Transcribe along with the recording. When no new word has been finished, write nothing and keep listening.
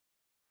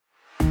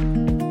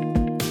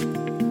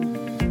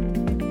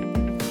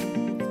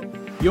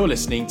You're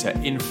listening to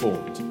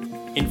Informed,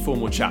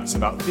 informal chats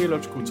about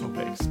theological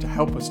topics to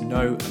help us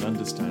know and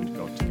understand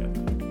God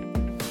together.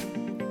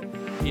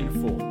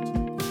 Informed.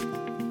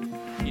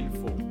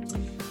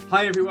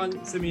 Hi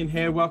everyone, Simeon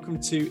here.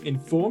 Welcome to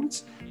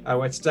Informed,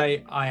 where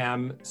today I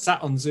am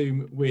sat on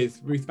Zoom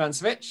with Ruth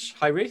Mancevich.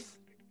 Hi Ruth.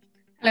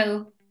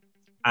 Hello.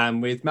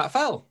 And with Matt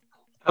Fell.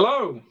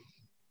 Hello.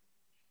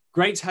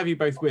 Great to have you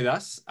both with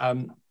us.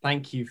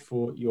 Thank you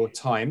for your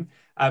time.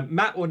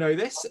 Matt will know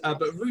this,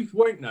 but Ruth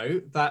won't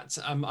know that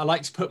I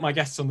like to put my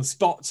guests on the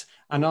spot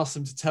and ask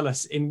them to tell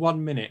us in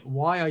 1 minute,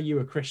 why are you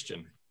a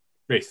Christian?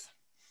 Ruth.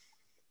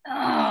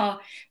 Oh,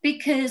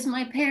 because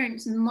my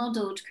parents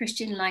modelled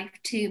Christian life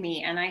to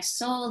me, and I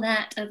saw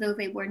that although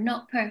they were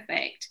not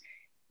perfect,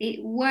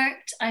 it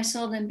worked. I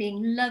saw them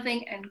being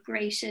loving and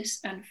gracious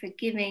and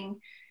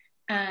forgiving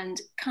and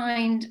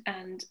kind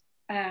and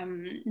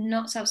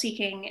not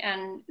self-seeking,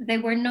 and they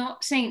were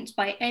not saints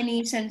by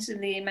any sense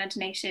of the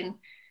imagination,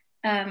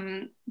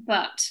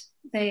 but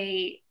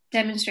they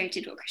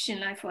demonstrated what Christian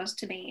life was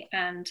to me,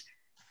 and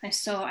I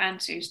saw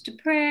answers to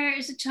prayer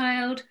as a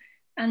child,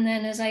 and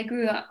then as I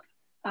grew up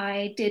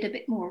I did a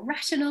bit more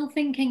rational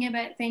thinking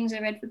about things. I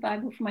read the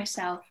Bible for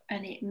myself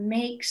and it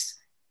makes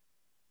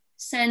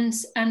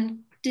sense,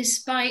 and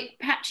despite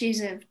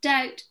patches of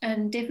doubt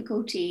and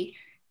difficulty,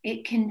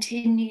 it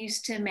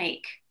continues to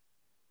make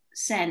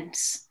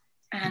sense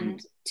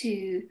and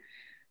to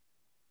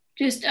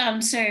just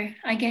answer,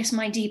 I guess,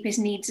 my deepest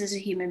needs as a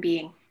human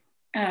being.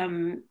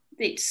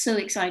 It's so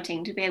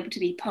exciting to be able to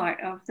be part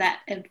of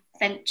that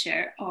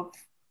adventure of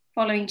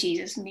following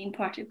Jesus and being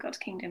part of God's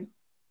kingdom.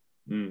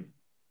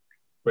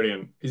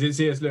 Brilliant. Is it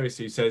C.S. Lewis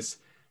who says,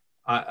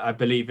 I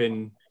believe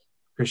in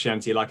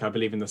Christianity like I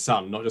believe in the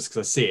sun, not just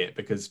because I see it,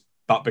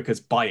 but because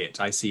by it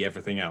I see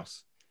everything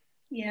else?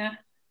 Yeah.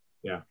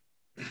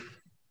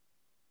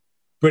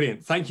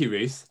 Brilliant. Thank you,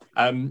 Ruth.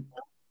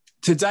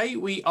 Today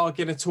we are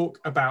going to talk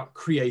about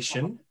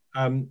creation,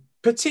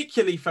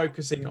 particularly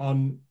focusing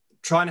on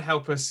trying to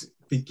help us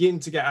begin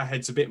to get our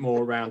heads a bit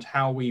more around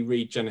how we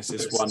read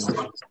Genesis 1,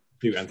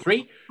 2 and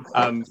 3,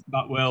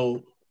 but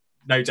we'll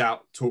no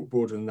doubt talk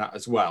broader than that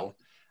as well.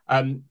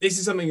 This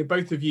is something that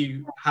both of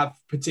you have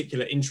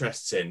particular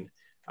interests in.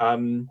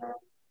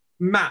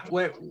 Matt,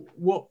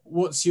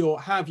 how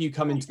have you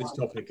come into this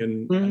topic?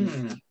 And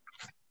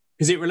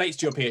because it relates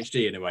to your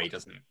PhD in a way,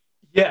 doesn't it?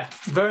 Yeah,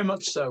 very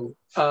much so.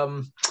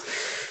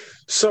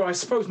 So I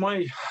suppose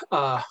my,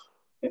 all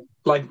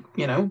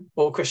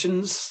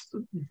Christians,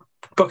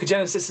 Book of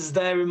Genesis is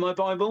there in my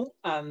Bible,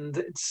 and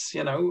it's,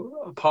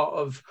 a part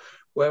of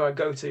where I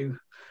go to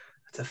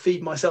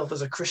feed myself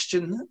as a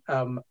Christian.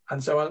 And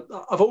so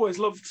I've always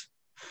loved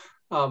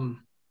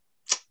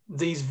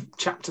these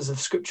chapters of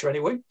Scripture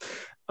anyway.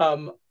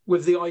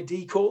 With the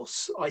ID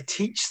course, I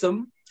teach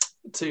them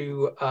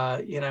to,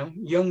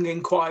 young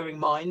inquiring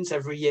minds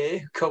every year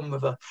who come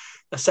with a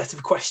set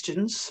of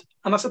questions.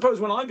 And I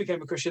suppose when I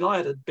became a Christian, I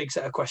had a big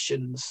set of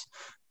questions,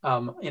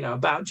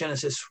 about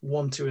Genesis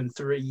 1, 2, and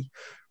 3,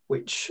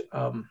 which,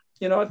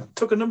 I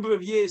took a number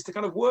of years to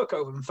kind of work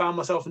over and found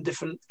myself in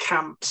different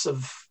camps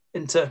of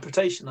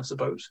interpretation, I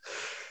suppose.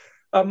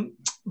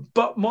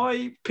 But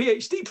my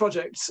PhD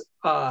project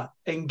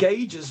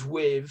engages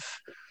with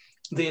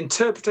the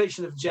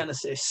interpretation of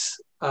Genesis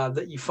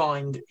that you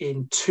find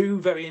in two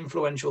very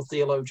influential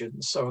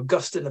theologians. So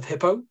Augustine of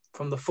Hippo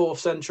from the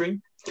 4th and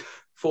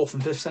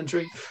 5th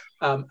century,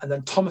 and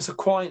then Thomas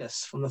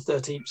Aquinas from the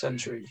 13th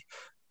century.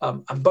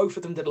 And both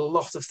of them did a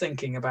lot of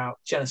thinking about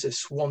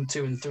Genesis 1,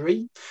 2, and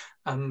 3,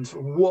 and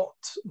what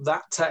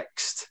that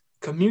text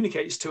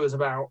communicates to us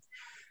about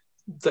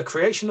the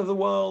creation of the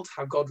world,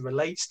 how God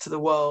relates to the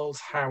world,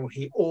 how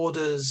he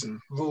orders and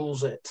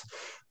rules it.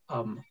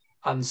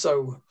 And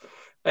so,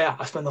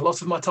 I spend a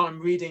lot of my time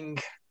reading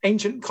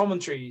ancient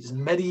commentaries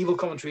and medieval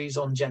commentaries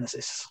on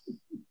Genesis.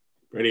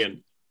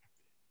 Brilliant.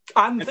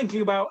 And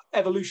thinking about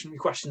evolutionary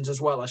questions as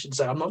well, I should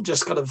say. I'm not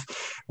just kind of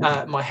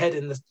my head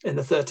in the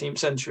 13th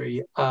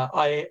century.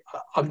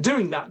 I'm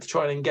doing that to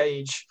try and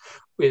engage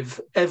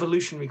with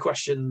evolutionary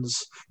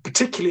questions,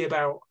 particularly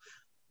about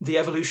the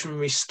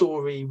evolutionary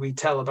story we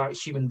tell about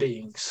human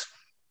beings.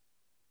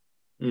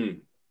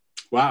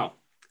 Wow.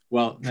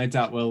 Well, no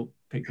doubt we'll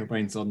pick your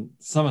brains on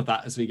some of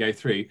that as we go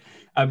through.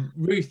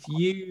 Ruth,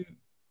 you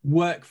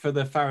work for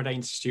the Faraday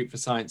Institute for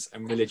Science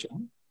and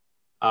Religion.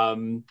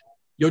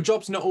 Your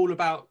job's not all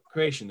about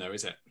creation, though,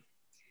 is it?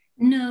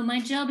 No, my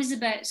job is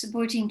about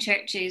supporting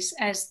churches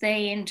as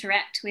they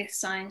interact with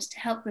science to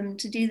help them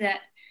to do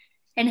that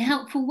in a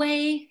helpful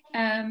way,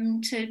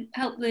 to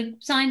help the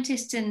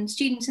scientists and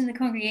students in the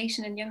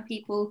congregation and young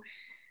people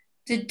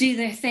to do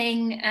their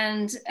thing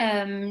and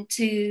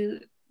to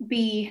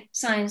be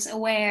science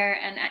aware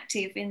and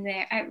active in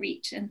their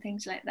outreach and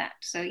things like that.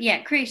 So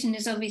yeah, creation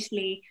is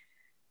obviously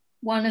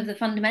one of the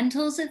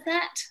fundamentals of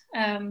that,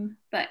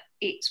 but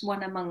it's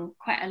one among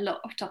quite a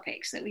lot of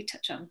topics that we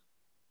touch on.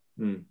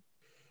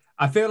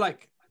 I feel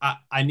like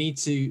I need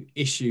to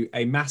issue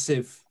a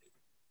massive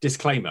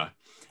disclaimer.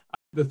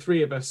 The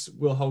three of us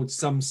will have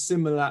some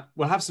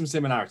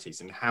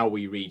similarities in how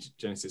we read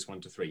Genesis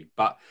 1 to 3,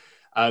 but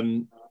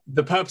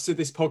The purpose of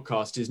this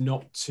podcast is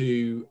not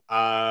to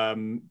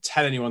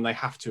tell anyone they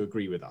have to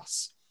agree with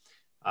us.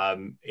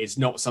 It's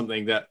not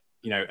something that,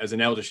 as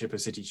an eldership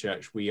of City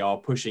Church, we are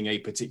pushing a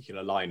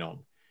particular line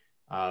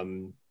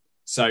on.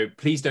 So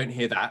please don't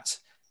hear that.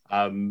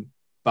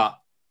 But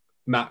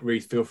Matt,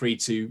 Ruth, feel free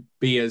to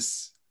be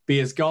as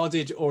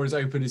guarded or as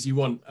open as you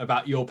want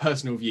about your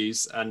personal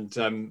views,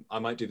 and I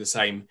might do the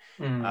same.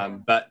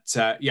 But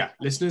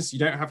listeners, you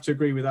don't have to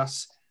agree with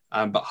us,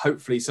 but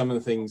hopefully some of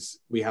the things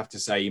we have to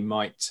say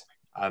might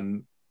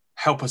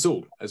help us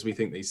all as we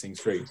think these things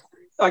through.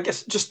 I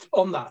guess just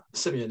on that,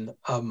 Simeon,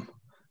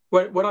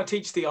 when I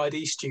teach the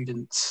ID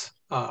students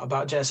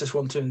about Genesis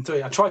 1, 2, and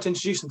 3, I try to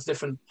introduce them to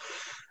different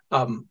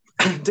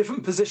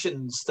different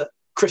positions that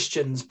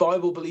Christians,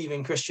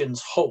 Bible-believing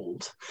Christians,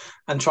 hold,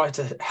 and try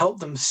to help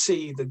them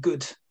see the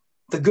good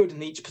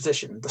in each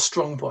position, the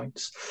strong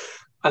points.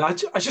 And I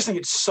just think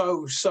it's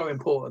so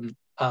important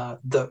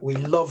that we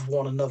love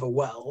one another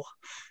well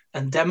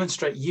and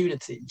demonstrate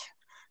unity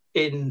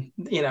in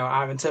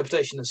our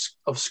interpretation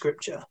of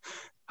Scripture.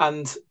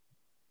 And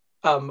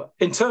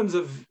in terms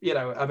of it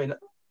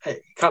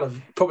kind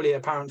of probably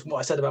apparent from what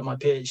I said about my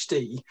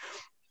PhD,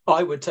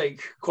 I would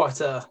take quite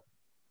a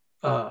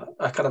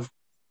kind of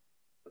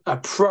a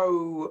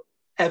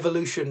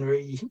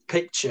pro-evolutionary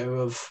picture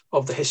of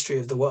the history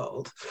of the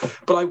world,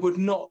 but I would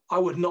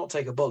not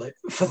take a bullet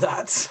for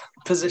that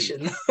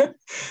position. And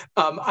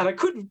I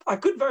could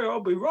very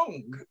well be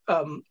wrong.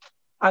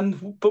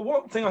 But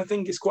one thing I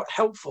think is quite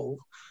helpful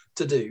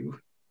to do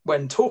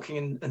when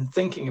talking and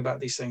thinking about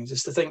these things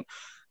is to think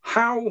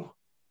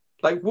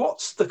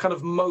what's the kind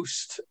of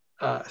most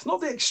it's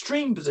not the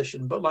extreme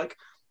position, but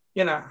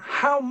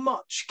how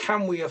much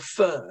can we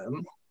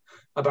affirm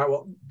about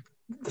what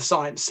the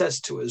science says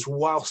to us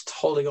whilst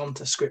holding on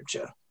to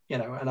Scripture,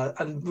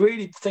 and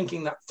really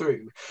thinking that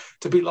through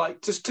to be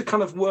just to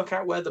kind of work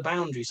out where the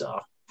boundaries are,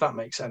 if that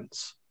makes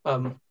sense.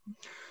 And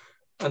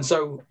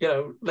so,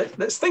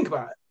 let's think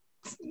about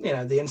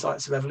it, the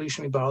insights of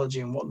evolutionary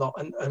biology and whatnot,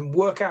 and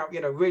work out,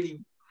 really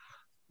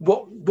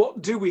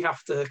what do we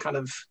have to kind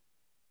of,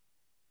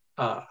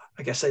 I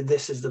guess, say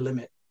this is the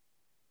limit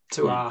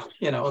to our,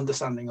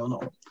 understanding or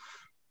not.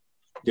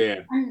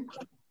 Yeah.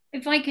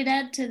 If I could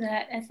add to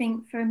that, I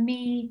think for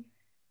me,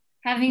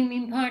 having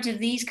been part of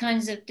these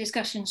kinds of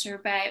discussions for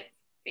about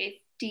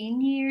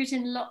 15 years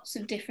in lots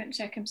of different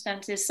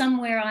circumstances,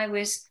 somewhere I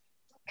was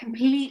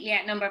completely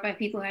outnumbered by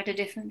people who had a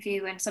different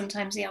view, and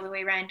sometimes the other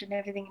way around, and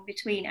everything in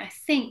between. I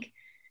think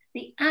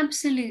the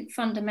absolute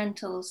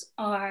fundamentals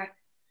are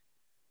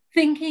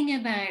thinking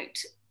about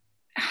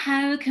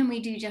how can we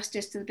do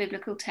justice to the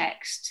biblical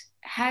text?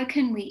 How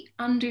can we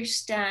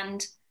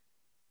understand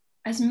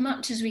as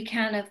much as we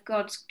can of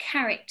God's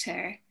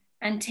character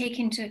and take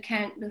into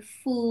account the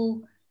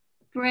full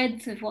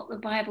breadth of what the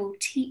Bible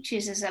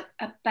teaches us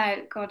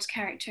about God's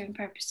character and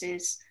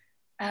purposes,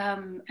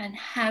 and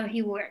how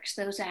he works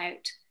those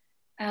out.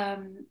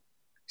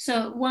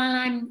 So while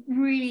I'm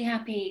really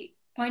happy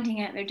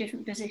pointing out their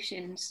different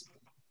positions,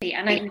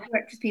 and I've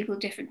worked with people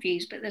with different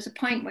views, but there's a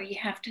point where you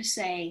have to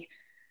say,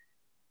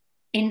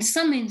 in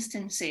some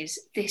instances,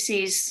 this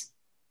is,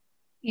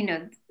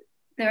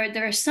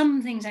 there are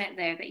some things out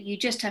there that you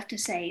just have to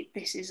say,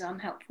 this is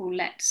unhelpful,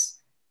 let's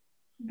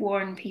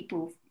warn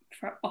people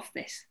off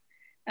this.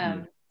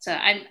 So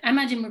I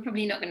imagine we're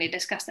probably not going to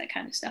discuss that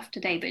kind of stuff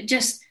today, but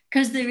just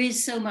because there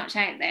is so much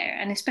out there,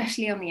 and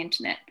especially on the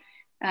internet,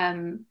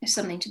 is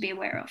something to be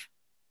aware of.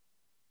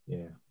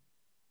 Yeah.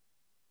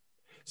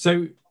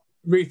 So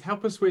Ruth,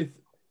 help us with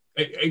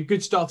a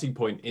good starting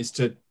point is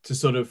to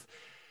sort of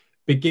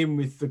begin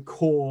with the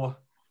core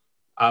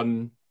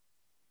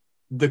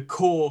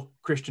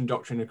Christian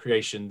doctrine of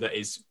creation that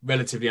is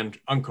relatively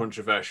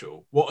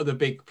uncontroversial. What are the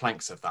big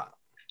planks of that?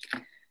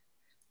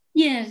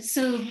 Yeah,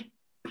 so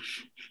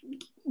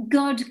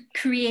God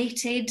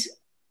created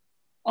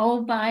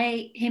all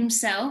by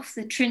himself,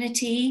 the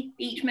Trinity.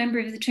 Each member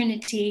of the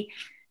Trinity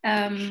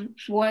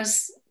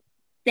was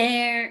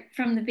there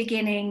from the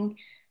beginning.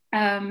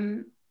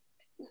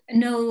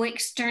 No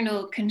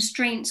external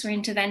constraints or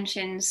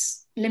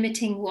interventions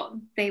limiting what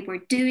they were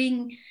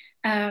doing.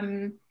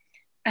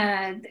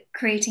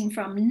 Creating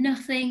from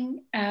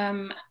nothing,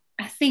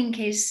 I think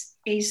is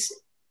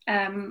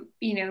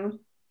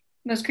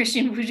most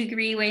Christians would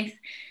agree with.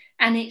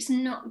 And it's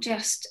not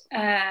just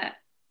a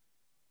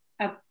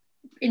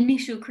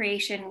initial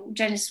creation,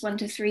 Genesis 1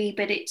 to 3,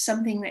 but it's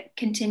something that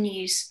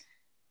continues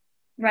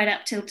right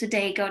up till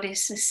today. God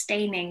is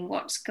sustaining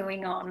what's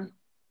going on,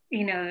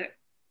 in a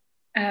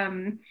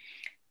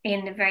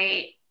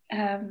very,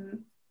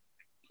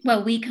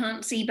 we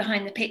can't see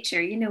behind the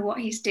picture, what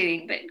he's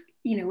doing, but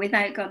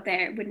without God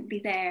there, it wouldn't be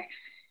there.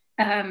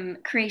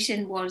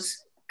 Creation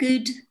was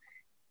good.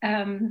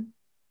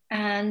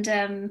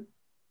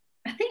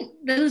 I think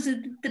those are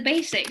the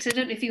basics. I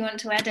don't know if you want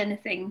to add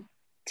anything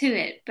to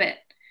it, but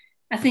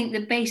I think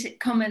the basic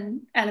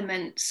common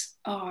elements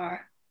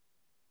are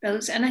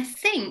those, and I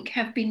think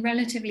have been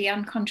relatively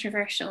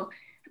uncontroversial.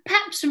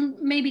 Perhaps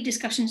maybe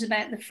discussions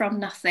about the from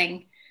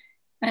nothing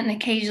and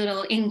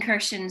occasional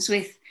incursions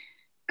with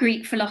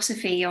Greek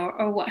philosophy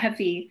or what have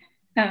you.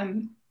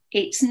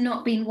 It's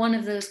not been one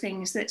of those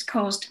things that's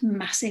caused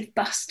massive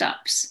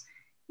bust-ups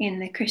in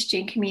the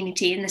Christian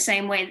community in the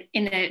same way,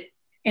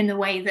 in the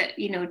way that,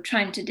 you know,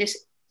 trying to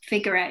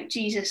figure out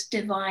Jesus'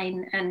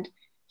 divine and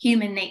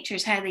human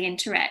natures, how they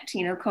interact,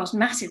 you know, caused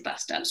massive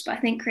bust-ups. But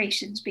I think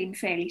creation's been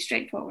fairly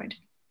straightforward.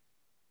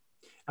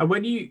 And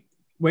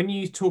when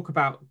you talk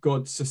about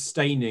God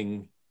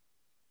sustaining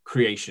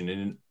creation in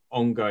an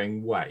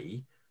ongoing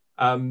way,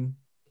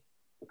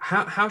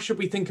 how should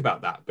we think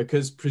about that?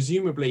 Because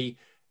presumably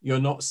you're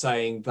not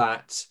saying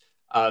that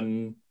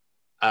the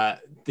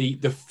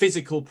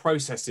physical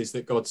processes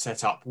that God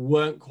set up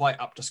weren't quite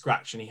up to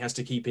scratch and he has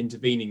to keep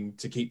intervening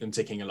to keep them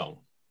ticking along.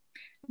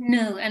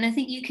 No, and I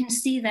think you can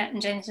see that in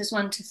Genesis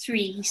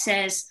 1-3. He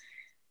says,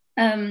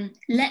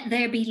 let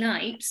there be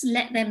lights,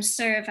 let them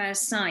serve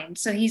as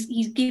signs. So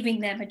he's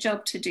giving them a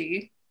job to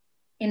do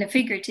in a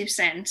figurative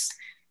sense.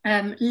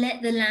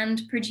 Let the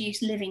land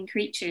produce living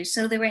creatures.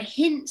 So there were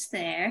hints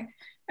there.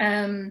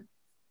 Although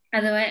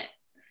I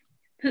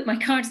put my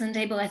cards on the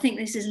table, I think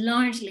this is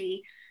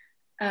largely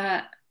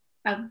a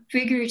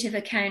figurative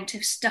account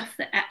of stuff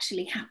that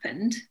actually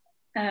happened.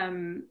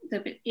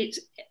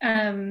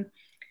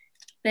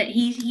 That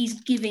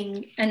he's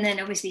giving, and then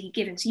obviously he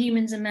gives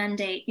humans a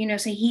mandate, you know,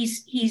 so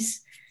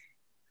he's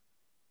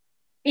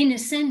in a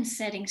sense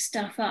setting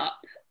stuff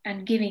up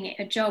and giving it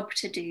a job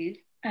to do.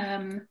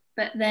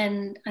 But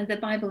then the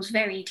Bible's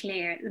very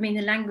clear. I mean,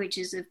 the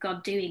languages of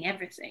God doing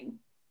everything.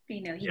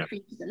 You know, he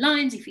feeds the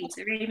lions, he feeds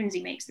the ravens,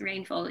 he makes the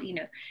rainfall, you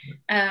know.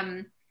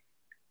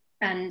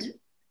 And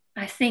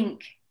I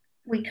think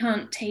we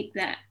can't take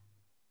that,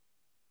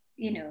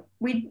 you know,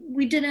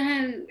 we don't know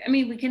how, I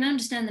mean, we can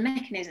understand the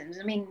mechanisms.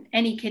 I mean,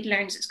 any kid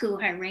learns at school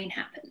how rain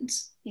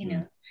happens,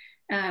 you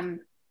know.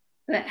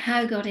 But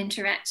how God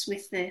interacts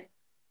with the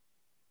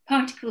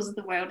particles of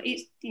the world,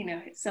 it's, you know,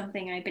 it's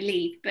something I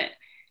believe, but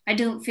I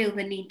don't feel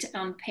the need to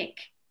unpick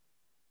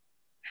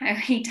how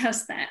he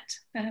does that.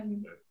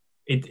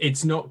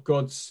 It's not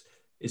God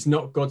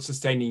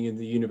sustaining in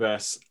the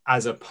universe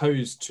as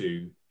opposed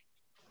to,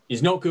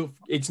 it's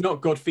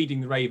not God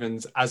feeding the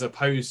ravens as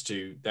opposed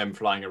to them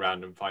flying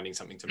around and finding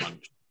something to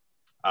munch.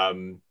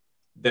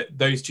 That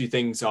those two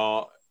things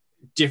are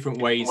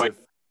different ways of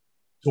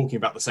talking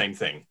about the same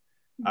thing,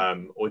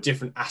 or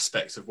different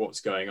aspects of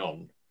what's going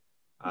on.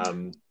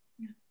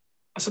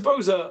 I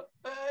suppose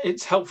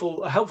it's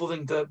helpful. A helpful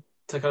thing to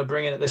kind of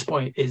bring in at this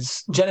point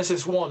is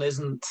Genesis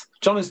 1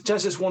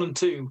 Genesis 1 and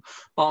 2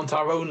 aren't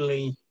our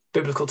only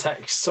biblical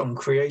texts on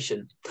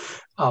creation,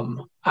 and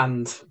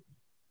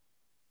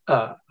I'm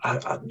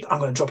going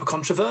to drop a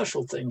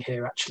controversial thing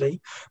here.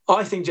 Actually,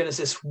 I think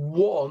Genesis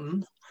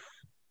 1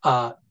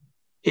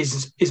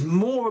 is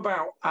more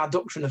about our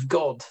doctrine of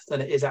God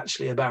than it is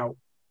actually about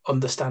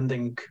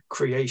understanding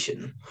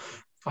creation.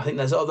 I think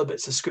there's other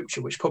bits of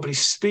scripture which probably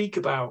speak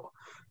about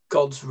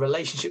God's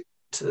relationship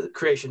to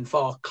creation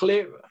far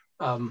clearer.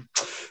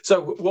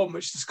 So one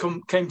which just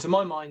came to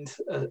my mind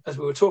as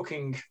we were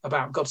talking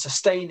about God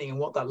sustaining and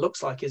what that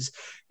looks like is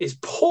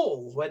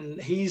Paul when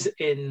he's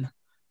in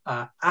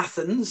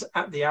Athens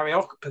at the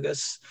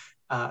Areopagus.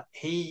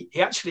 He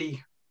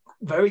actually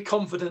very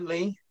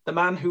confidently, the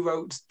man who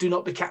wrote "Do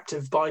not be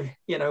captive by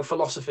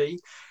philosophy,"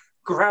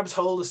 grabs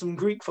hold of some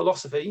Greek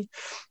philosophy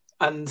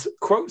and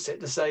quotes it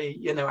to say,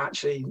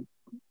 actually,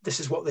 this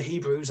is what the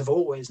Hebrews have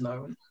always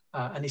known.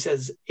 And he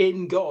says,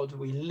 in God,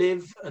 we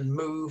live and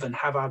move and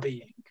have our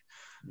being.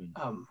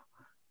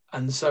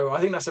 And so I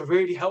think that's a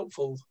really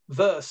helpful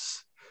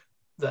verse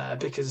there,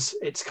 because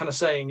it's kind of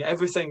saying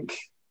everything,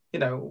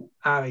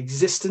 our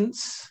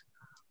existence,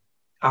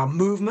 our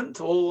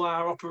movement, all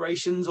our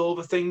operations, all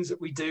the things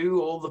that we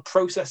do, all the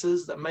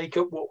processes that make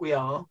up what we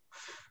are,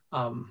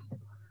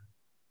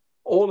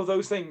 all of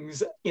those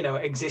things,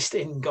 exist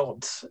in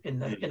God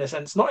in a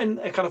sense, not in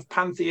a kind of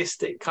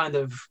pantheistic kind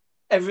of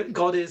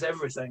God is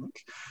everything,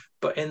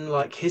 but in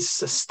like his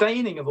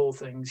sustaining of all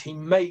things, he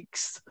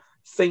makes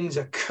things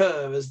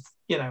occur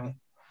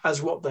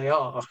as what they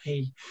are.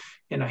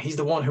 He's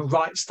the one who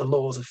writes the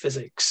laws of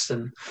physics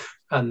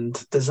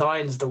and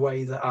designs the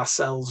way that our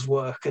cells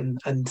work,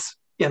 and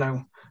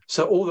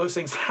so all those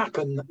things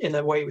happen in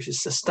a way which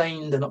is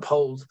sustained and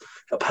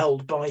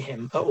upheld by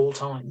him at all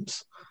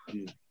times.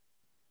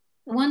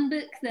 One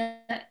book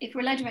that, if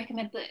we're allowed to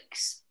recommend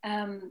books,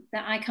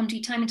 that I come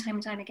to time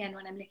and time again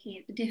when I'm looking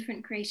at the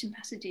different creation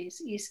passages,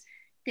 is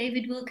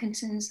David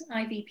Wilkinson's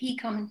IVP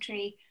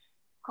commentary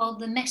called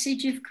The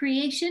Message of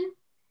Creation.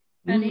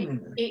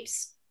 And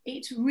it's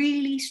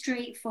really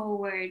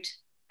straightforward,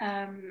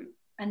 a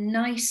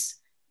nice,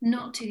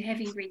 not too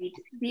heavy read.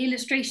 The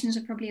illustrations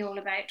are probably all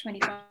about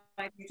 25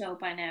 years old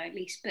by now at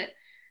least, but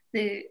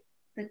the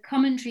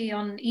commentary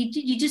on,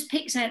 he just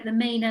picks out the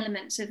main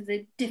elements of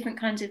the different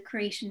kinds of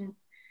creation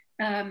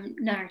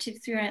narrative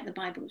throughout the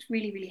Bible. It's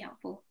really, really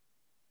helpful.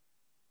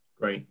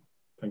 Great.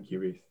 Thank you,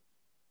 Ruth.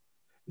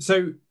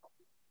 So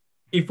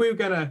if we were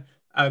going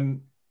to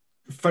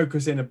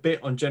focus in a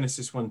bit on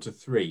Genesis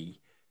 1-3,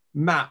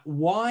 Matt,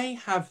 why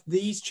have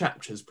these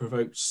chapters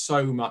provoked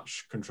so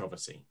much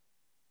controversy?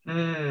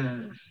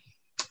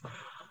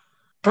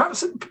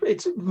 Perhaps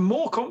it's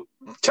more.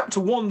 Chapter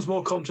 1's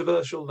more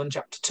controversial than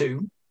chapter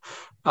 2,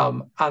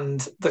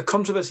 and the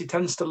controversy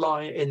tends to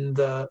lie in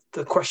the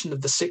question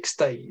of the 6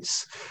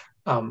 days.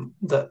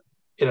 That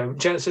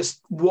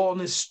Genesis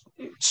 1 is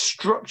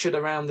structured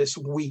around this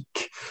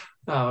week,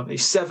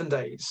 these 7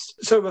 days.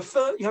 So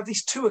you have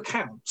these 2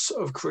 accounts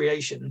of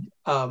creation,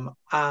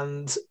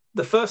 and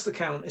the first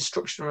account is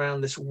structured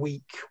around this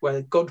week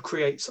where God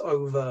creates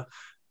over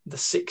the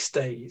 6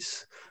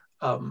 days.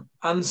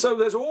 And so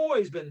there's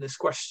always been this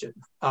question,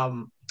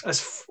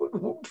 as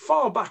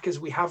far back as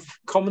we have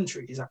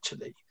commentaries,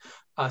 actually.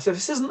 So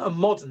this isn't a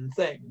modern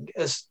thing,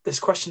 as this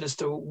question as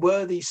to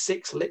were these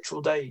 6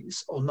 literal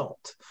days or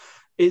not?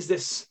 Is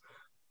this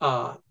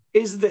a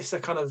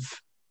kind of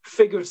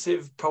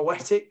figurative,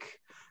 poetic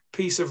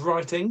piece of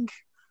writing?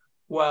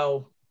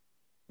 Well,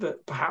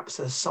 perhaps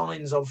there's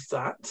signs of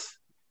that,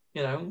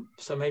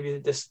 So maybe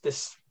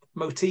this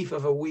motif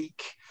of a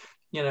week,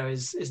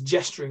 is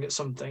gesturing at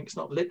something. It's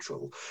not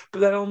literal. But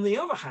then on the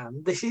other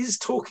hand, this is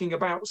talking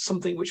about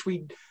something which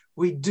we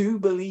do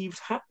believe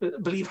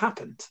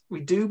happened. We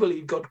do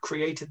believe God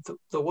created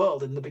the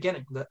world in the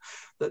beginning,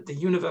 that the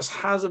universe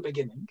has a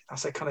beginning.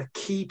 That's a kind of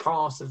key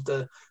part of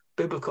the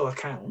biblical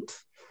account,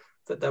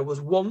 that there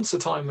was once a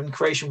time when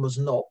creation was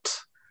not.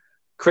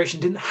 Creation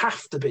didn't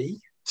have to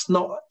be. It's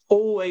not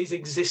always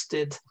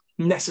existed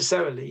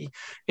necessarily.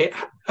 It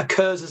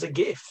occurs as a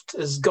gift,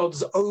 as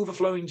God's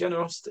overflowing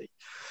generosity.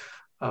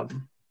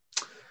 And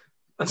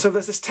so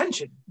there's this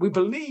tension. We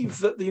believe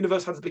that the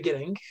universe has a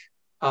beginning,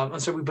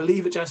 and so we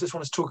believe that Genesis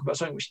 1 is talking about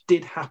something which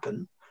did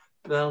happen.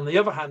 But then on the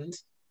other hand,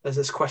 there's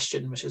this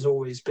question which has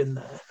always been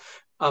there.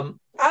 And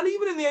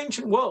even in the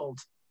ancient world,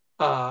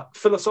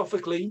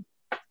 philosophically,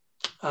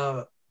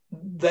 the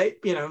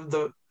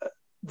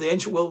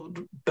ancient world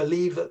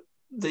believed that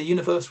the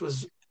universe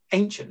was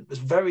ancient, was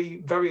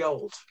very, very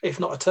old,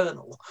 if not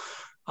eternal.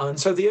 And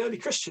so the early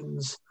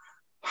Christians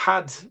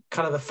had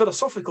kind of a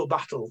philosophical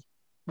battle.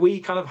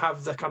 We kind of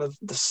have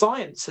the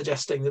science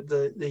suggesting that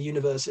the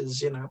universe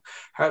is,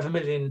 however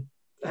many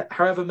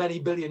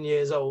billion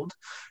years old.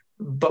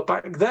 But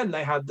back then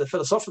they had the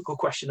philosophical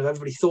question of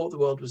everybody thought the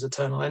world was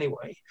eternal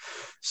anyway.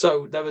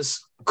 So there was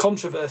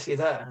controversy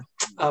there.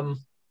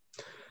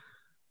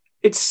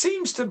 It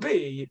seems to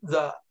be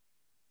that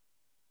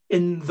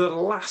in the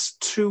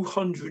last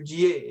 200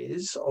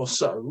 years or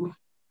so,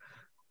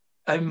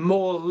 a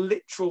more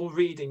literal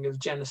reading of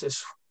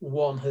Genesis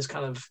 1 has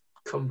kind of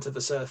come to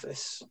the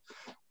surface.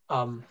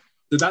 So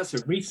that's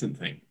a recent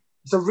thing.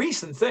 It's a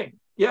recent thing,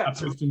 yeah. A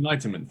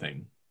post-Enlightenment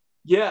thing.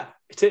 Yeah,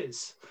 it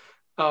is.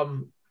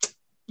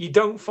 You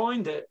don't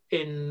find it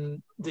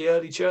in the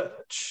early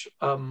church.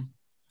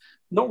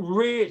 Not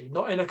really,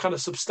 not in a kind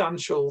of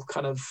substantial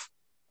kind of...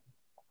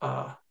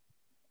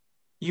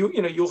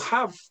 You'll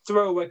have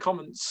throwaway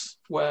comments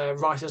where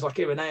writers like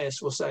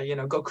Irenaeus will say,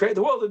 God created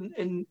the world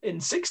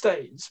in 6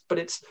 days.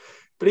 But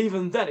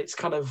even then, it's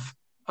kind of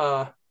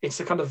the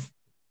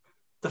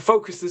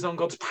focus is on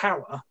God's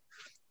power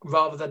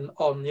rather than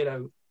on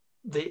the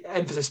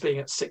emphasis being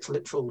at 6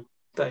 literal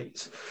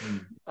days.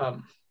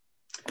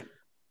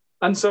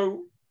 And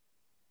so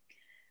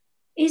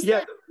is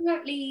that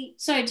partly,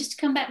 sorry, just to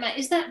come back, Matt,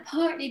 is that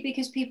partly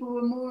because people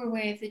were more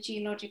aware of the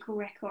geological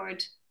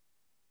record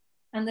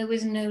and there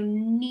was no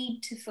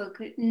need to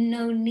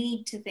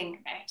think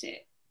about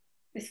it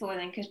before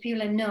then, because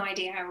people had no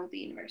idea how old the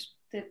universe,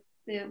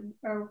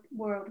 our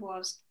world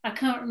was? I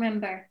can't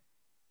remember.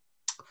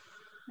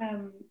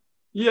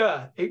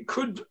 Yeah, it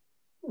could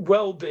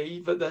well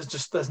be that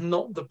there's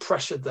not the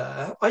pressure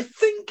there. I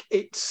think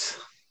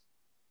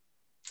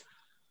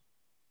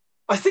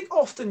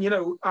often,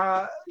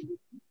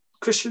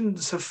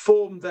 Christians have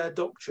formed their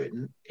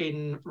doctrine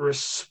in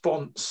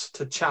response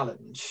to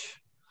challenge.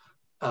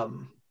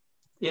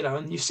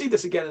 And you see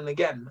this again and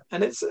again.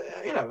 And it's,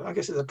 I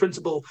guess it's a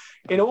principle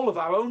in all of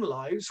our own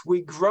lives.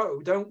 We grow,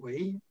 don't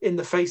we, in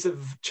the face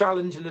of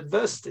challenge and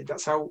adversity.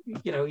 That's how,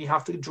 you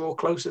have to draw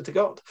closer to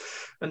God.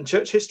 And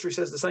church history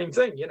says the same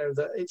thing,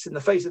 that it's in the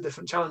face of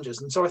different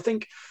challenges. And so I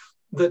think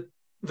that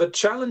the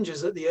challenges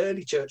that the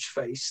early church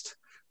faced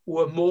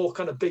were more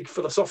kind of big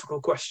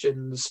philosophical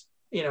questions,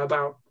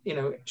 about,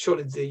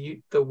 surely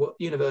the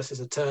universe is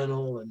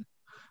eternal and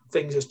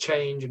things as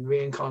change and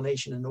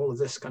reincarnation and all of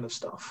this kind of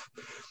stuff.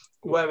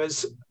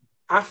 Whereas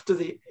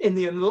in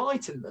the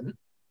Enlightenment,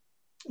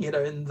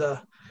 in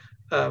the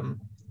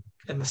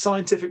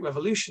scientific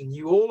revolution,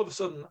 you all of a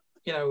sudden,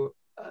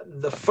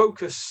 the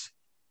focus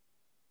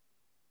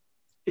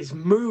is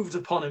moved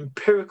upon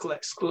empirical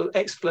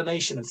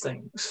explanation of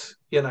things.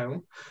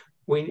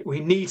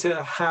 We need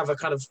to have a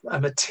kind of a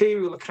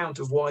material account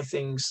of why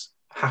things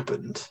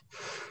happened.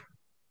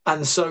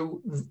 And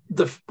so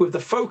with the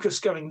focus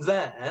going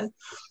there,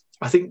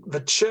 I think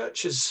the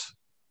church has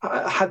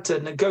had to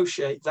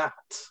negotiate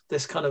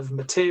this kind of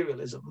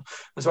materialism.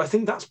 And so I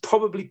think that's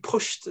probably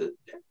pushed, the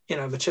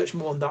church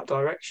more in that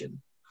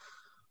direction.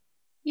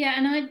 Yeah,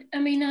 and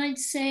I'd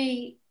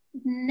say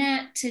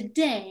that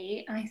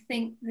today, I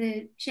think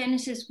the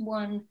Genesis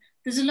 1,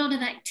 there's a lot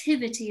of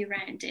activity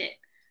around it.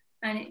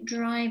 and it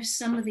drives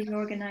some of the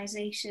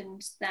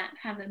organizations that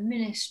have a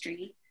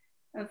ministry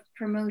of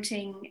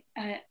promoting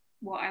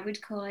what I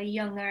would call a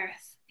young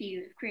earth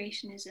view of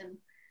creationism.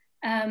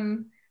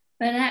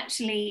 But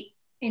actually,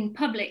 in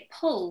public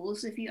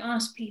polls, if you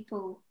ask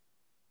people,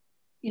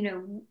 you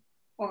know,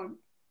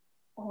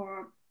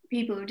 or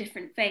people of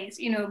different faiths,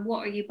 you know,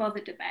 what are you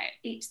bothered about?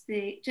 It's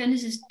the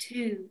Genesis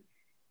 2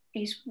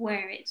 is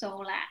where it's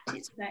all at.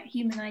 It's about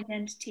human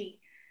identity,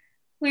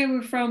 where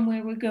we're from,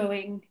 where we're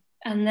going.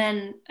 And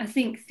then I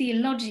think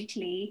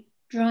theologically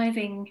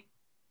driving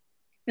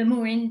the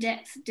more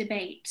in-depth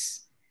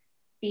debates,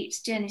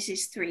 it's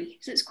Genesis 3.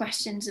 So it's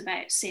questions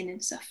about sin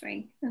and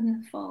suffering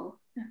and the fall,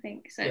 I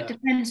think. So It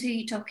depends who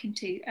you're talking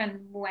to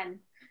and when.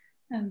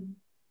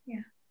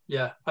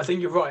 Yeah, I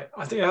think you're right.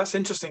 I think that's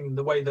interesting,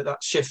 the way that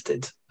that's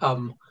shifted.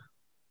 You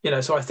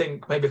know, so I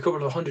think maybe a couple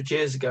of 100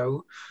 years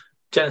ago,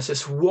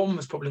 Genesis 1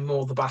 was probably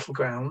more the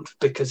battleground,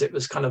 because it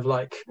was kind of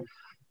like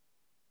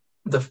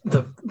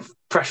the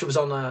pressure was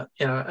on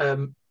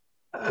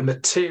a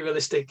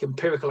materialistic,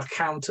 empirical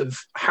account of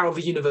how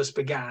the universe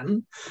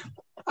began,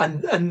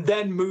 and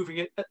then moving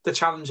it at the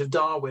challenge of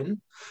Darwin,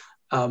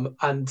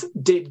 and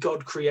did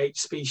God create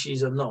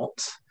species or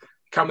not?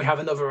 Can we have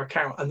another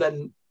account? And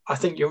then I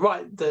think you're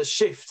right, the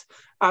shift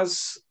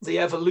as the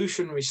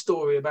evolutionary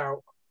story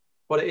about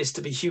what it is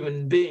to be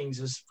human beings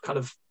is kind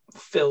of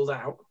filled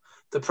out,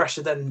 the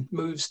pressure then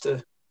moves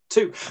to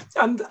 2.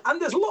 And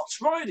there's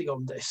lots riding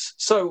on this.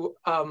 So,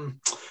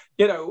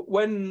 you know,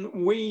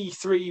 when we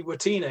 3 were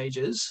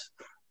teenagers,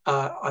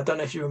 I don't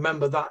know if you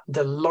remember that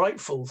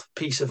delightful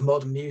piece of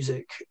modern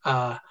music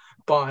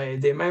by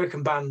the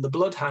American band, the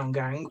Bloodhound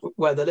Gang,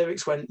 where the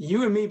lyrics went,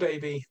 "You and me,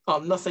 baby, are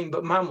nothing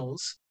but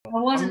mammals." I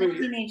wasn't a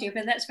teenager,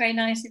 but that's very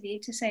nice of you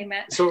to say,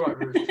 Matt. It's all right,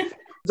 Ruth.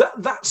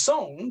 that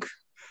song,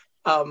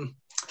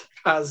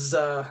 as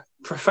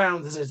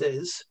profound as it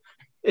is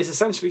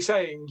essentially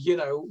saying, you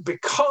know,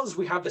 because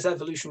we have this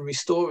evolutionary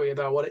story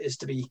about what it is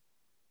to be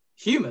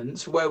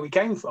humans, where we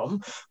came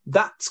from,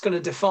 that's going to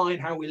define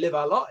how we live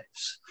our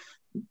lives.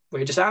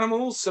 We're just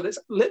animals, so let's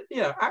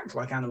act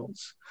like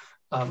animals.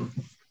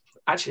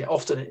 Actually,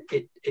 often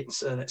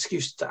it's an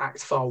excuse to act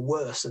far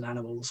worse than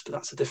animals, but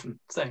that's a different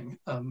thing.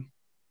 I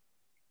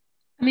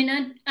mean,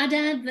 I'd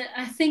add that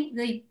I think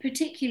the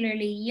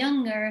particularly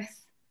young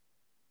Earth,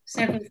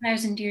 several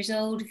thousand years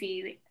old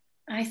view,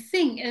 I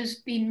think has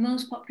been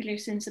most popular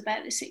since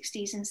about the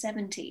 60s and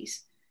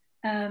 70s,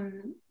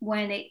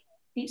 when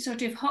it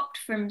sort of hopped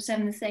from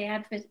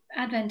Seventh-day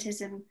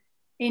Adventism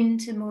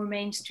into more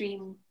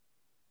mainstream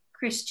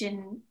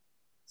Christian,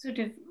 sort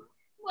of,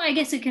 well, I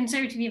guess a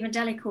conservative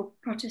evangelical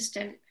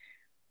Protestant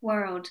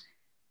world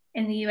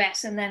in the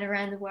US and then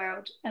around the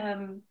world.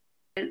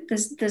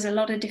 There's a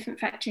lot of different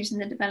factors in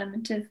the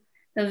development of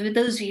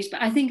those views,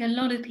 but I think a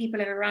lot of people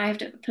have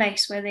arrived at a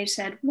place where they've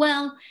said,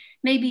 well,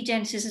 maybe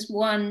Genesis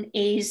 1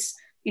 is,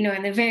 you know,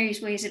 in the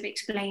various ways of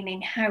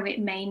explaining how it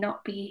may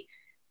not be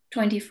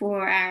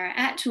 24-hour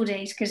actual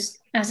days, because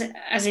as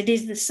it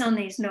is, the sun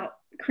is not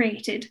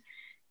created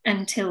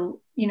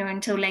until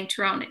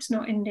later on. It's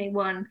not in day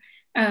 1.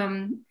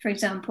 For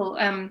example,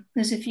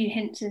 there's a few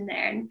hints in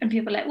there, and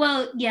people are like,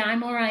 well, yeah,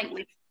 I'm all right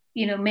with,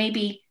 you know,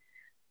 maybe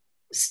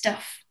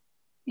stuff,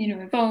 you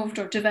know, evolved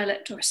or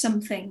developed or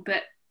something,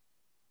 but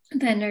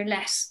then they're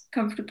less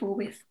comfortable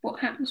with what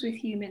happens with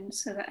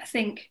humans. So that I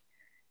think,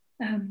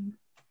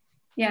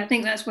 I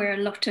think that's where a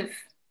lot of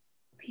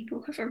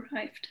people have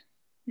arrived.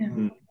 Yeah.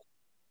 Mm-hmm.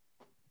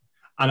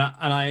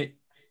 And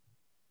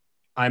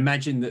I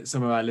imagine that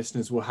some of our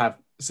listeners will have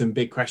some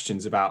big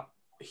questions about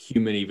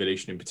human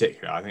evolution in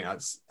particular. I think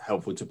that's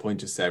helpful to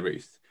point us there,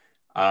 Ruth.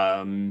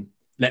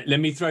 Let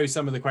me throw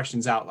some of the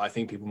questions out that I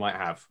think people might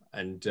have,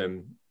 and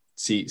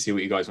see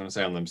what you guys want to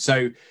say on them.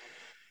 So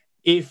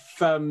if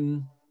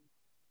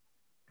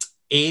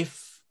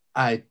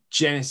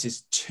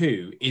Genesis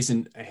 2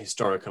 isn't a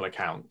historical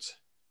account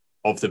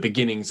of the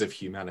beginnings of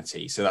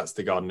humanity, so that's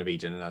the Garden of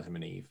Eden and Adam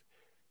and Eve,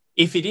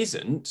 if it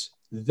isn't,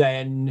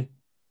 then,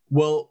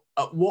 well,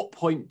 at what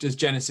point does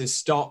Genesis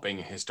start being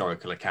a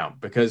historical account?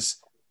 Because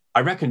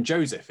I reckon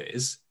Joseph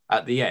is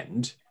at the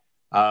end.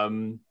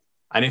 And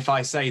if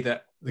I say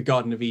that the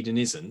Garden of Eden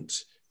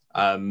isn't,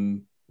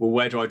 well,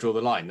 where do I draw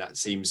the line? That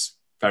seems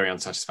very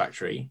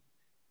unsatisfactory.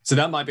 So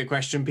that might be a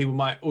question. People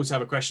might also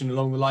have a question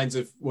along the lines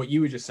of what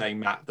you were just saying,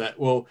 Matt, that,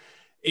 well,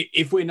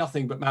 if we're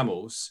nothing but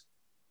mammals,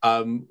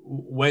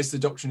 where's the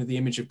doctrine of the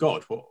image of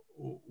God?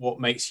 What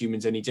makes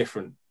humans any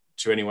different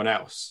to anyone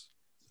else?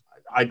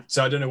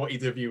 So I don't know what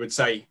either of you would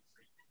say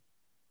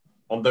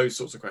on those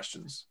sorts of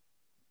questions.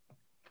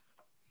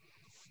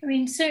 I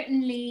mean,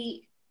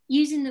 certainly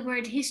using the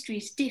word history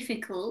is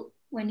difficult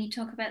when you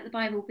talk about the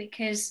Bible,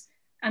 because,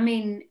 I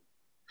mean,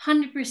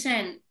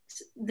 100%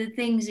 the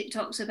things it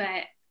talks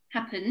about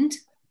happened,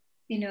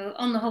 you know,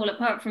 on the whole,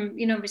 apart from,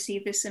 you know,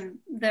 obviously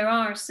there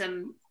are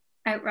some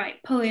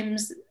outright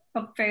poems,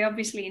 very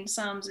obviously in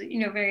Psalms, you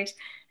know,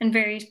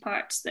 various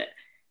parts that,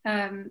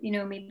 you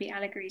know, maybe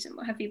allegories and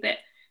what have you, but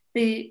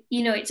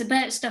it's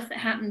about stuff that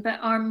happened. But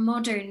our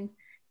modern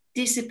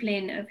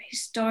discipline of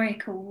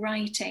historical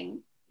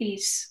writing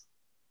is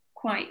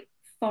quite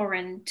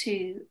foreign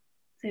to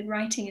the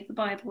writing of the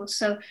Bible.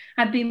 So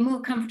I'd be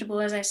more comfortable,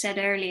 as I said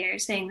earlier,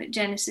 saying that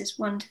Genesis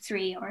 1 to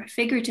 3 are a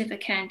figurative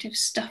account of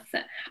stuff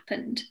that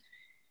happened.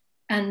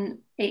 And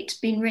it's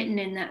been written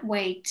in that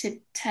way to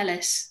tell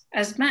us,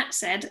 as Matt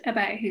said,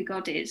 about who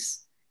God is,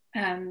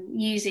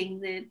 using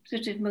the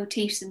sort of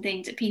motifs and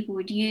things that people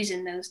would use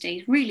in those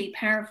days, really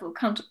powerful,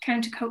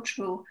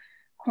 countercultural,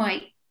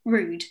 quite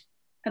rude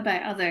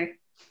about other,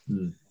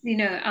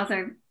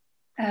 other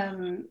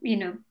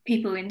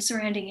people in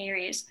surrounding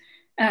areas,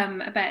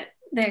 about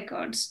their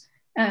gods.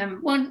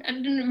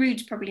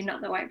 Rude's probably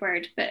not the right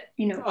word, but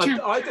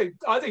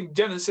I think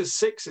Genesis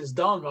 6 is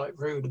downright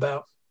rude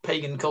about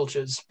pagan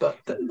cultures, but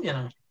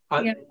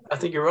I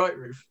think you're right,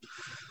 Ruth.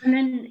 And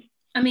then,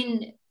 I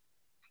mean,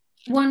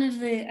 one of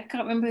the, I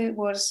can't remember who it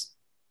was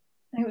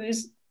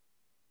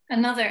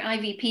another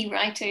IVP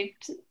writer,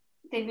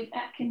 David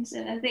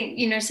Atkinson, I think,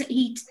 so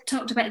he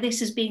talked about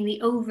this as being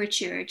the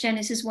overture,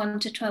 Genesis 1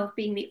 to 12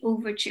 being the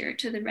overture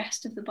to the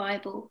rest of the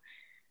Bible.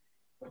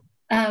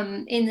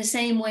 In the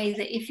same way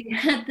that if you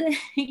had the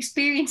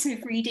experience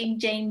of reading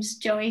James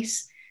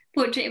Joyce,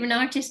 Portrait of an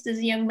Artist as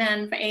a Young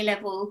Man for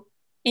A-level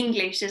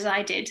English, as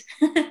I did,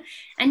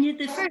 and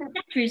the first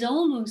chapter is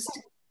almost,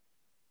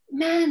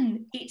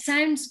 man, it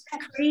sounds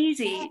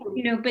crazy,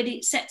 but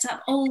it sets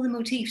up all the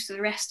motifs for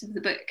the rest of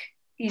the book,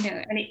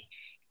 and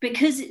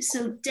because it's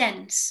so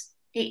dense,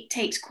 it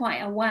takes quite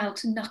a while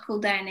to knuckle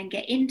down and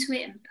get into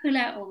it and pull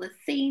out all the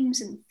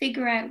themes and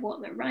figure out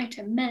what the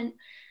writer meant.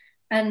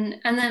 And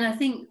then I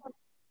think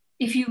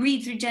if you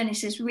read through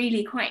Genesis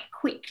really quite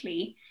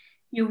quickly,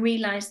 you'll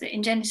realize that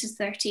in Genesis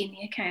 13,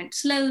 the account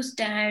slows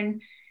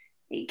down,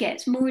 it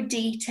gets more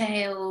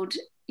detailed,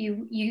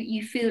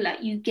 you feel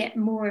like you get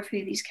more of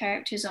who these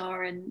characters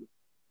are and,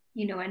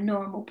 a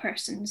normal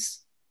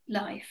person's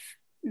life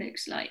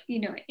looks like.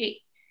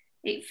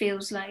 It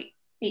feels like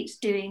it's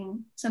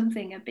doing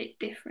something a bit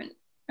different.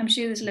 I'm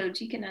sure there's loads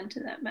you can add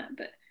to that, Matt,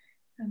 but...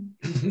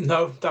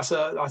 No, I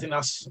think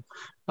that's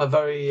a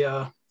very...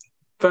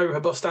 very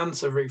robust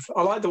answer, Ruth.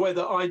 I like the way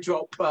that I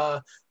drop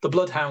the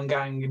Bloodhound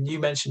Gang and you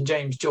mentioned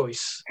James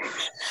Joyce.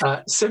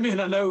 Simeon,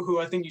 I know who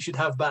I think you should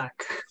have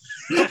back.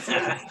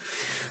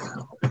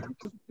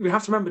 We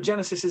have to remember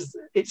Genesis is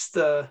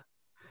the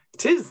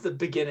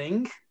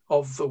beginning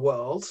of the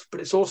world, but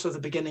it's also the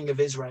beginning of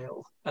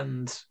Israel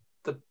and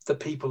the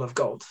people of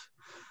God.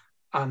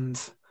 And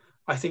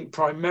I think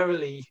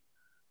primarily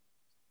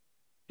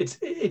it's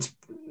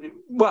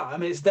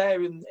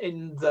there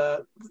in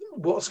the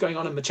what's going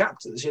on in the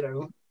chapters.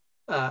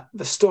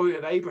 The story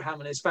of Abraham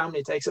and his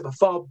family takes up a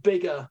far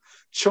bigger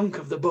chunk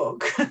of the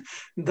book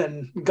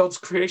than God's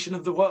creation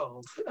of the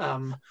world.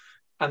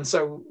 And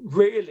so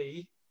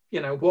really,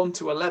 1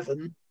 to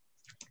 11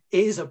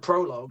 is a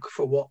prologue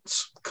for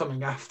what's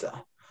coming after.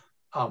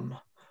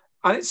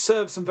 And it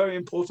serves some very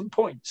important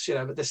points,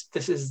 but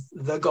this is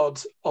the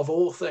God of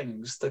all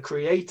things, the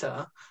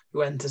creator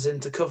who enters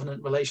into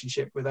covenant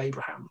relationship with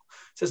Abraham.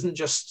 This isn't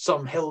just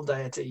some hill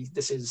deity.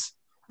 This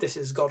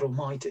is God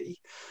Almighty.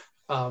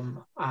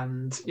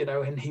 And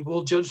he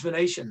will judge the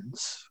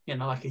nations,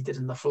 like he did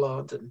in the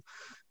flood. And,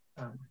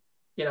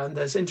 and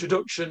there's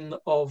introduction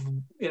of,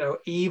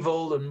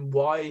 evil and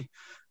why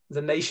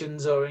the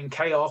nations are in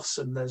chaos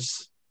and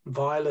there's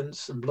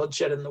violence and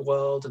bloodshed in the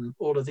world and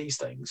all of these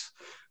things.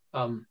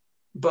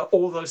 But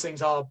all those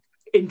things are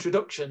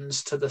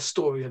introductions to the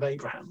story of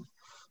Abraham.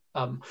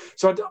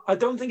 So I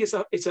don't think it's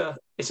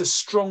as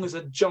strong as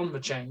a genre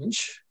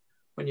change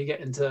when you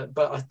get into,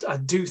 but I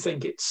do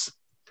think it's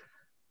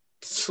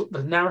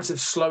the narrative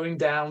slowing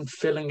down,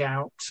 filling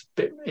out.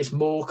 It's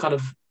more kind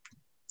of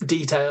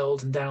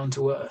detailed and down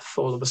to earth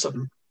all of a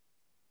sudden.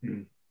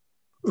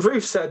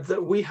 Ruth said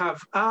that we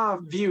have our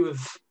view of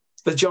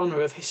the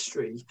genre of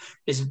history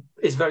is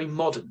very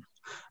modern.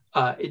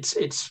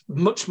 It's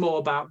much more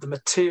about the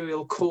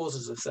material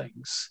causes of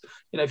things.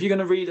 If you're going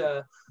to read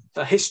a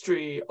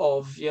history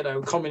of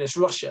communist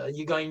Russia,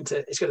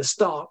 it's going to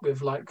start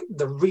with like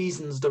the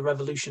reasons the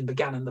revolution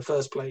began in the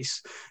first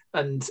place,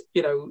 and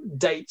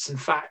dates and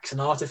facts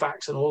and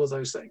artifacts and all of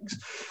those things.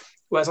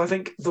 Whereas I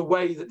think the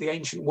way that the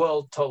ancient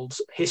world told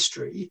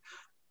history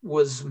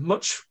was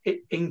it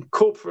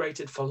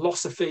incorporated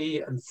philosophy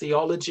and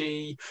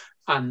theology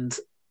and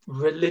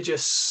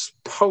religious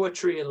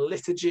poetry and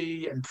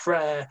liturgy and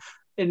prayer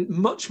in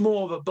much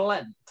more of a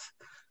blend.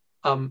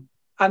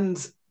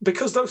 And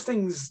because those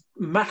things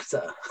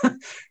matter,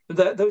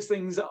 those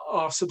things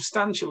are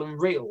substantial and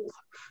real.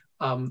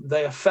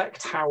 They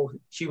affect how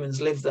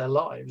humans live their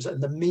lives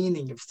and the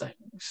meaning of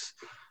things.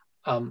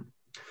 And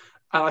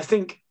I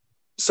think,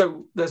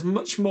 so there's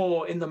much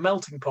more in the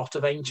melting pot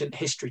of ancient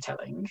history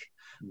telling.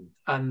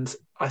 And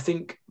I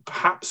think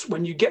perhaps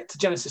when you get to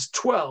Genesis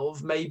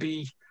 12,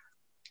 maybe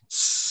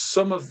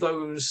some of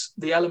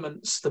the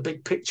elements, the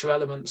big picture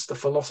elements, the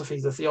philosophy,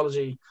 the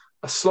theology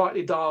are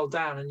slightly dialed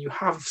down, and you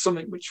have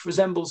something which is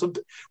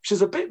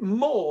a bit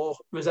more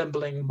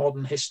resembling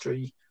modern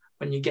history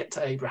when you get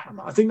to Abraham.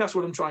 I think that's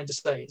what I'm trying to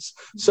say, is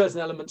certain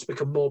elements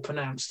become more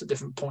pronounced at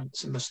different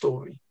points in the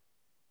story.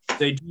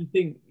 So do you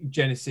think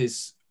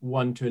Genesis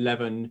 1 to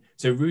 11.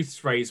 So Ruth's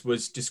phrase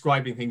was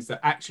describing things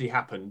that actually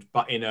happened,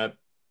 but in a,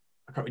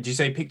 did you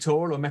say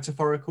pictorial or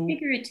metaphorical?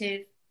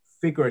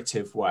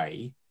 Figurative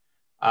way.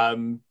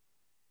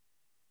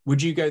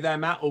 Would you go there,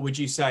 Matt, or would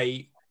you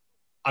say,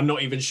 I'm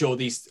not even sure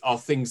these are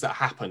things that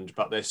happened,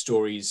 but they're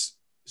stories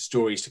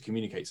to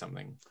communicate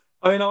something?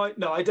 I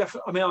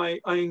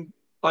mean,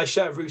 I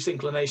share Ruth's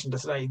inclination to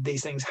say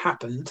these things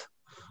happened.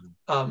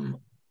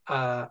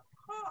 I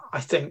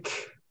think,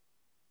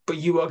 but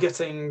you are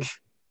getting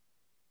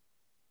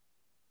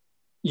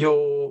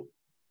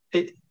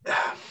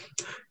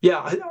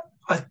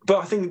but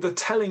I think the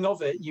telling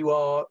of it,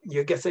 you're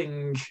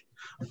getting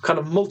kind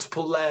of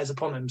multiple layers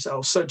upon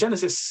himself. So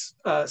Genesis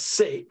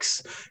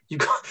 6, you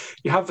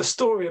have the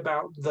story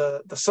about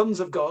the sons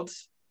of God,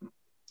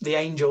 the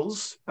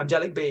angels,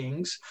 angelic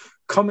beings,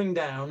 coming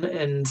down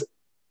and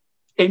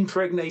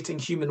impregnating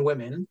human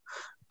women,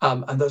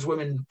 and those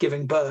women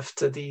giving birth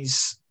to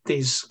these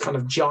kind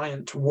of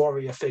giant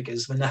warrior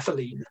figures, the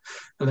Nephilim.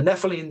 And the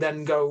Nephilim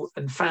then go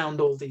and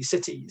found all these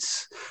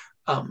cities.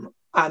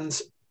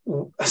 And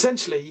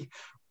essentially,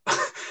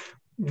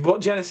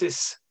 what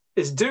Genesis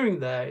is doing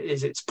there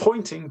is it's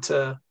pointing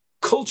to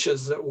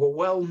cultures that were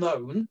well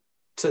known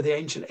to the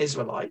ancient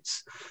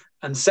Israelites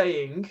and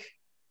saying,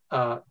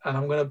 and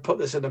I'm going to put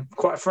this in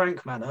quite a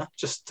frank manner,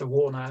 just to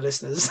warn our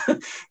listeners,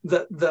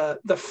 that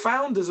the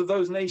founders of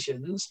those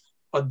nations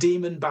are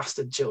demon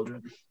bastard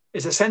children.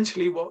 Is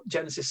essentially what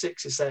Genesis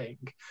 6 is saying,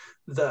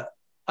 that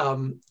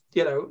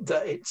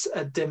that it's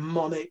a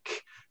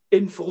demonic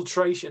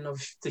infiltration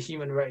of the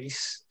human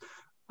race,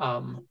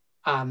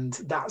 and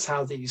that's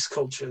how these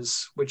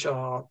cultures, which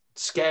are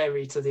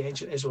scary to the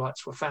ancient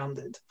Israelites, were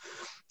founded.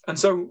 And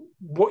so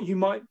what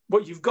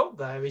you've got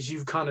there is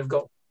you've kind of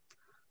got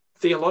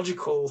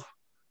theological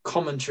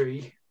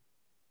commentary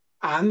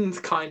and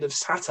kind of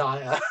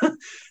satire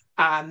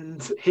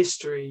and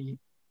history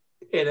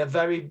in a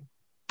very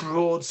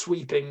broad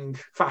sweeping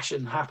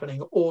fashion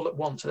happening all at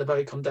once in a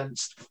very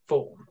condensed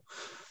form.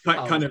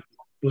 Kind of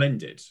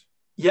blended.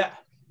 Yeah.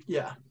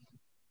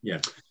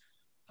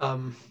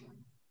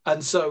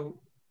 And so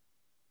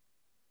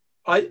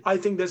I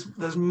think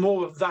there's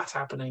more of that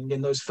happening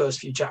in those first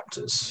few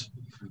chapters.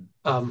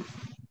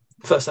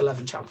 First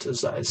 11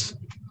 chapters, that is.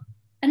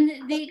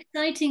 And the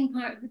exciting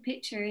part of the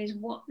picture is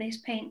what this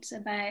paints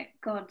about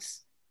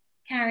God's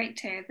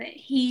character, that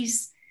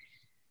he's,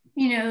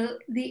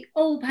 the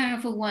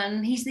all-powerful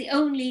one. He's the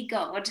only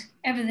God.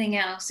 Everything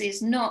else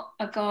is not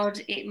a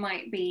God. It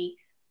might be,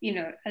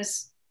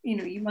 as,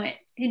 you might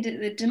hint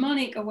at the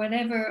demonic or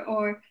whatever,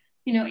 or,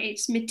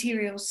 it's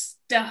material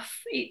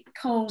stuff. It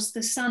calls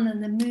the sun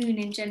and the moon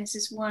in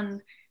Genesis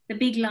 1 the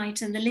big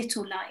light and the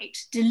little light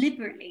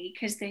deliberately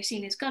because they're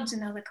seen as gods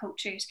in other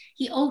cultures.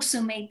 He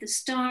also made the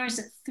stars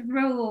a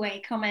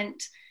throwaway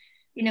comment.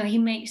 He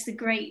makes the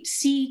great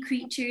sea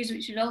creatures,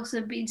 which would also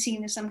have been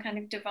seen as some kind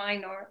of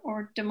divine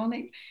or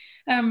demonic.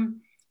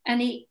 And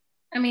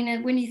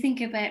when you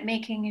think about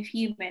making of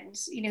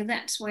humans,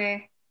 that's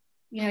where,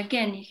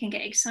 again, you can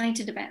get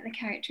excited about the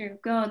character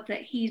of God,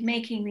 that he's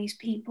making these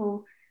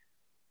people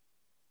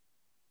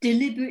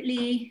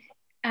deliberately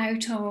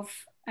out of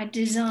a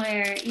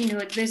desire.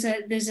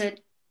 There's a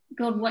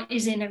God what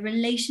is in a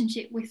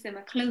relationship with them,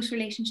 a close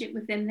relationship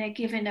with them. They're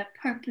given a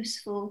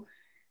purposeful,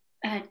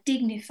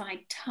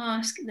 dignified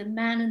task. The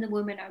man and the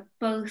woman are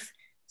both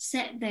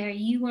set there.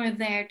 You are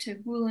there to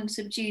rule and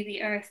subdue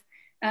the earth.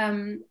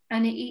 And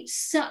it's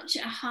such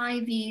a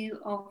high view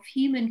of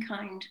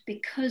humankind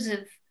because of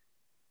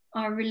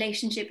our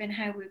relationship and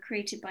how we're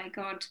created by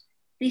God.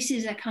 This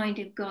is a kind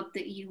of God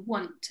that you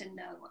want to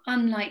know,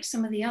 unlike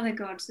some of the other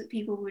gods that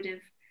people would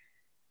have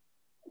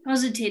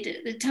posited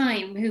at the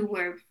time, who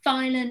were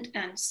violent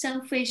and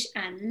selfish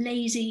and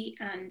lazy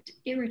and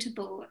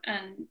irritable.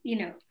 And,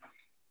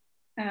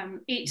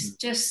 it's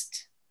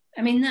just,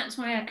 that's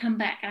why I come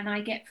back and I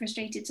get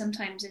frustrated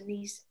sometimes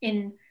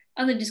in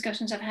other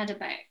discussions I've had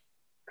about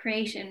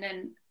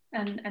creation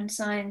and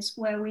science,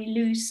 where we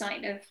lose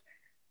sight of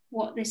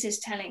what this is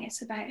telling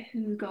us about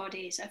who God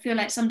is. I feel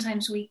like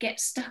sometimes we get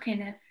stuck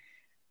in a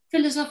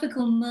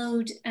philosophical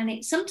mode, and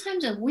it's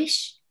sometimes a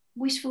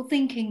wishful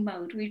thinking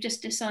mode. We've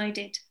just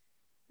decided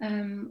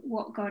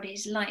what God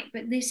is like,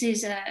 but this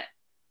is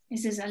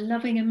a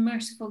loving and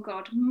merciful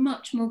God,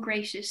 much more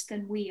gracious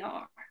than we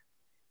are,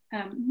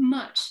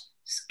 much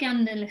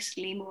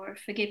scandalously more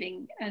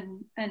forgiving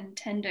and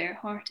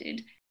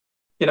tender-hearted.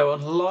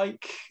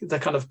 Unlike the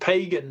kind of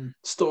pagan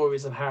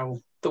stories of how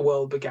the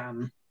world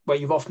began, where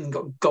you've often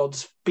got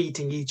gods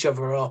beating each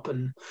other up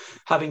and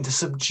having to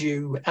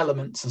subdue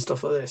elements and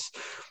stuff like this,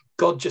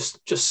 God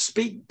just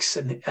speaks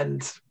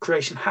and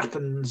creation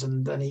happens,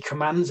 and then he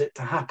commands it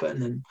to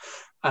happen,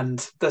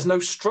 and there's no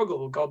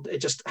struggle. It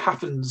just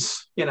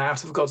happens,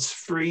 out of God's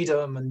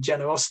freedom and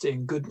generosity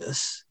and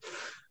goodness.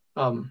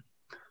 But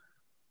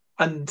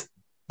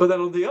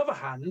then on the other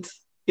hand,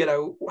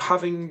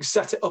 having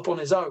set it up on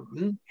his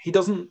own, he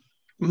doesn't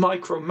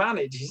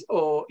micromanage,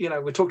 or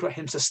we talked about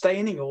him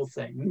sustaining all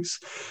things,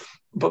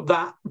 but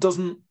that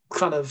doesn't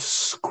kind of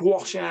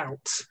squash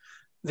out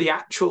the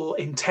actual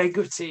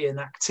integrity and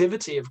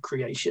activity of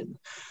creation.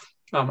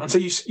 And so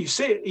you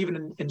see it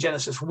even in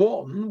Genesis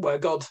 1, where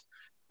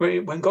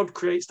when God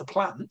creates the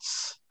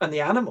plants and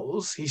the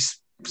animals, he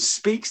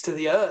speaks to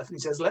the earth and he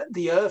says, let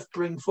the earth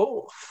bring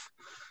forth.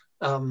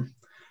 And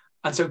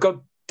so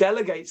God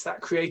delegates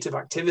that creative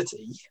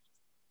activity,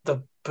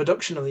 the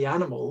production of the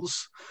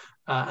animals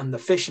and the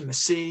fish in the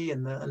sea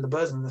and the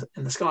birds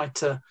in the sky,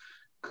 to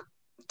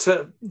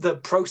the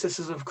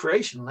processes of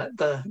creation. Let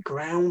the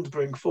ground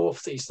bring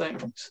forth these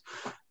things.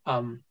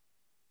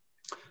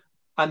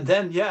 And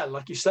then,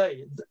 like you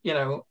say,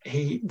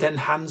 he then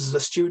hands the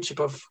stewardship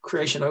of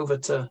creation over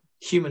to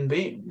human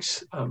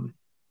beings.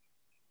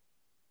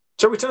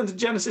 So we turn to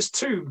Genesis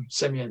 2,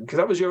 Simeon, because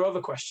that was your other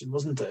question,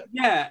 wasn't it?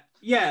 Yeah.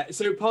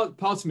 So part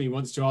of me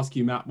wants to ask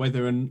you, Matt,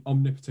 whether an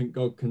omnipotent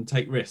God can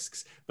take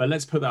risks, but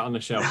let's put that on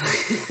the shelf.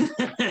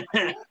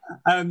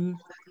 I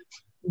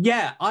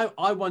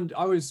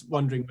was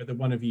wondering whether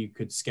one of you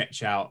could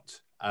sketch out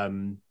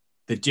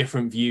the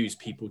different views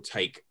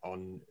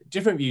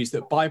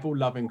that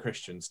Bible-loving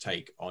Christians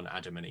take on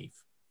Adam and Eve.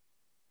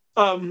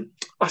 I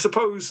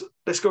suppose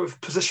let's go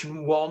with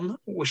position 1,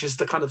 which is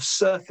the kind of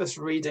surface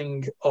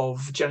reading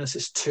of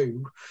Genesis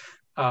 2,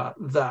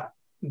 that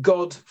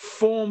God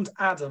formed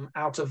Adam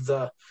out of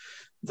the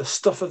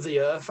stuff of the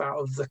earth, out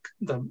of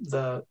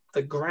the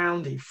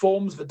ground. He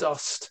forms the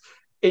dust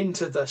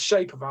into the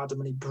shape of Adam,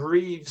 and he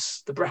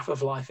breathes the breath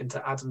of life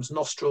into Adam's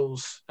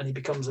nostrils, and he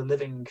becomes a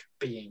living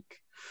being.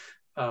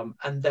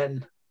 And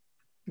then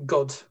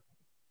God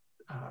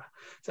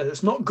says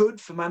it's not good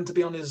for man to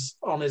be on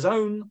his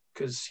own,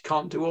 because he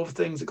can't do all the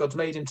things that God's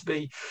made him to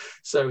be.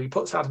 So he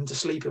puts Adam to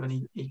sleep,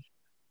 and he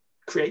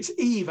creates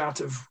Eve out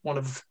of one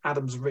of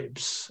Adam's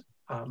ribs.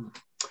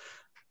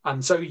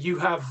 And so you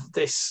have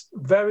this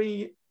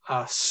very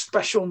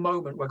special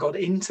moment where God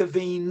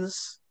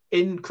intervenes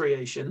in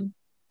creation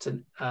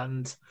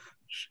and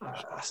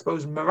I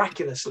suppose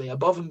miraculously,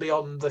 above and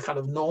beyond the kind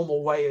of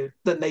normal way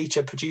that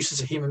nature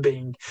produces a human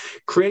being,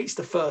 creates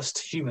the first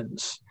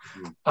humans,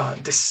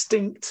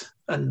 distinct,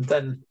 and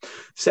then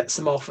sets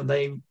them off, and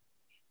they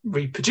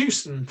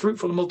reproduce and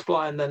fruitful and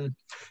multiply, and then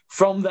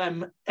from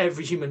them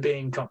every human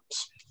being comes.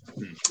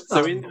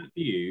 So in that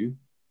view,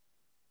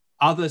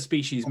 other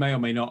species may or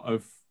may not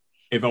have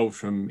evolved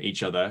from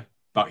each other,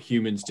 but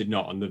humans did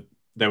not. And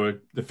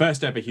the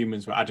first ever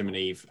humans were Adam and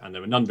Eve, and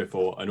there were none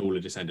before, and all are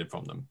descended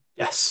from them.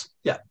 Yes,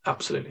 yeah,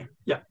 absolutely,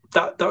 yeah.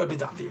 That would be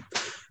that view.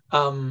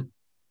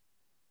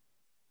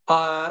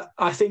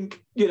 I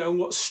think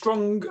what's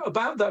strong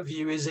about that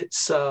view is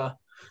it's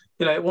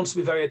it wants to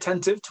be very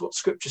attentive to what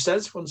Scripture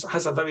says. It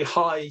has a very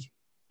high,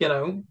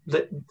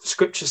 that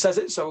Scripture says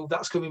it, so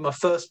that's going to be my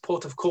first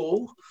port of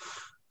call.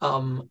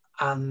 And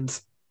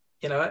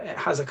it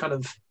has a kind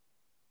of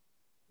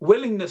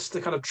willingness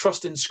to kind of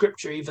trust in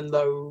Scripture, even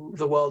though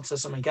the world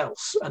says something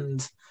else.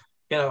 And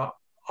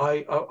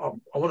I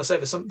want to say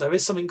there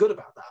is something good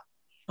about that.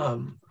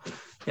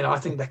 I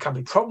think there can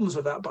be problems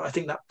with that, but I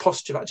think that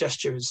posture, that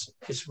gesture is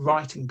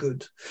right and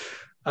good.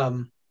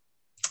 I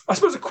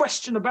suppose a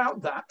question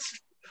about that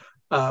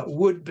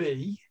would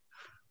be,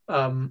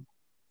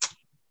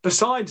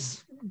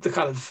 besides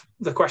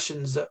the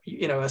questions that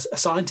a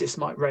scientist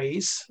might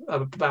raise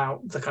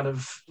about the kind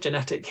of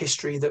genetic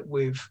history that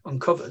we've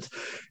uncovered,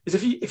 is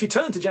if you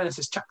turn to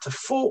Genesis chapter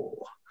 4,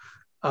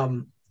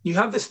 you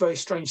have this very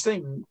strange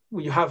thing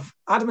where you have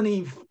Adam and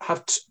Eve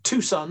have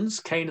two sons,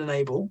 Cain and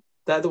Abel.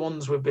 They're the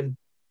ones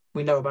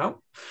we know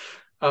about.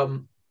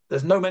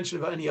 There's no mention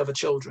of any other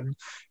children.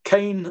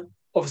 Cain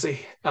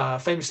obviously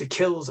famously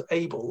kills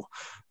Abel,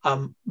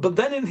 but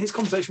then in his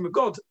conversation with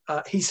God,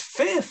 he's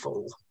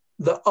fearful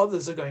that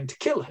others are going to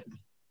kill him,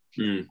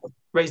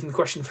 raising the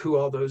question of who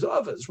are those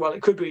others. Well,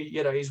 it could be,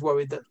 he's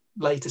worried that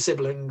later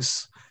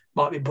siblings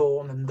might be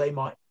born and they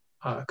might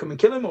come and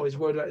kill him, or he's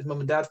worried about his mum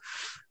and dad.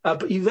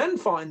 But you then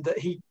find that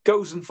he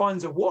goes and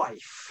finds a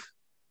wife.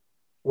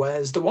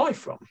 Where's the wife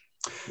from?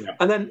 Yeah.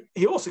 And then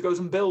he also goes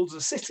and builds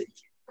a city.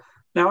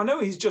 Now, I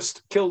know he's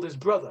just killed his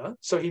brother,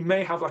 so he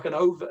may have like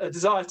a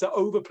desire to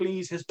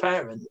overplease his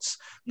parents,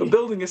 but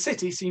building a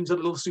city seems a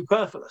little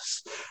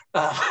superfluous.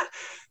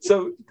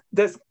 So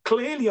there's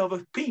clearly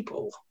other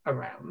people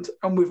around,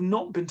 and we've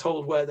not been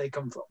told where they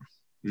come from.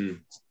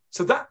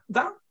 So that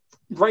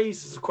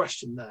raises a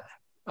question there,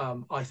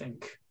 I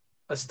think,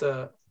 as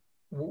to,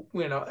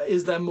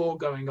 is there more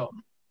going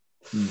on?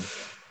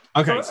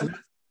 Okay, so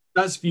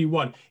that's view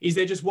 1. Is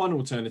there just one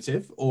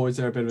alternative, or is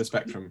there a bit of a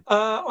spectrum?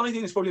 I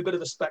think it's probably a bit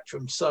of a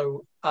spectrum.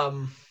 So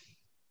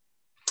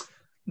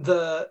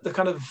the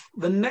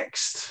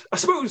next, I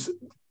suppose,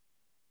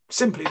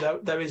 simply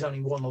there is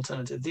only one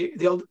alternative.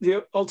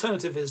 The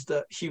alternative is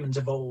that humans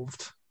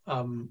evolved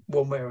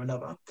one way or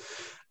another,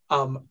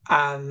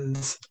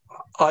 and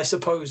I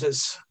suppose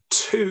there's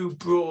two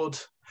broad.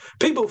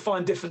 People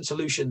find different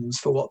solutions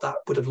for what that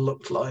would have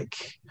looked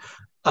like.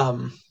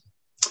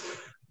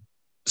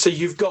 So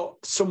you've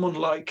got someone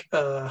like,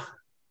 so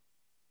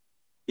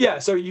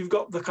you've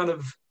got the kind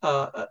of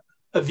a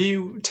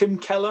view. Tim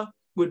Keller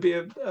would be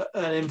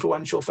an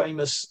influential,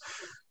 famous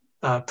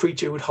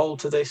preacher who would hold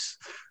to this,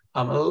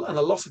 and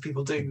a lot of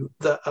people do,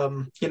 that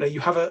you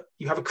have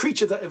a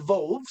creature that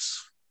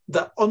evolves,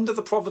 that under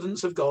the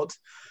providence of God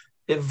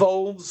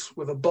evolves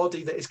with a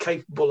body that is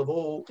capable of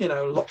all,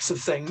 lots of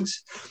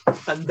things,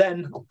 and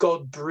then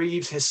God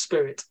breathes his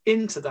spirit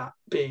into that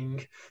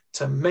being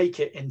to make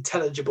it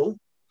intelligible,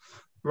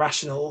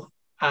 rational,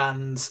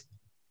 and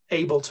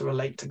able to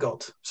relate to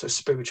God, so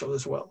spiritual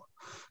as well.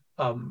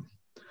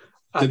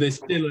 So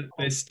there's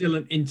still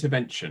an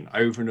intervention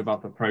over and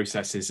above the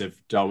processes of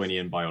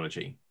Darwinian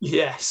biology.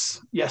 Yes,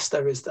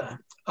 there is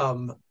there.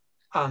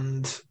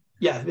 And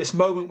yeah, this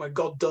moment where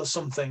God does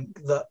something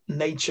that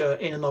nature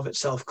in and of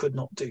itself could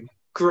not do.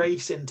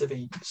 Grace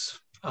intervenes.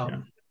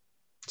 So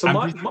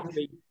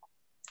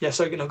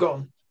go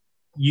on.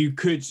 You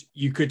could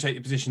take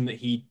the position that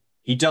he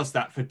does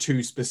that for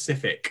two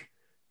specific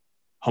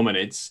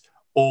hominids,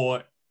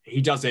 or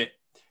he does it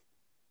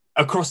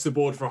across the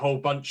board for a whole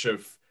bunch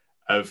of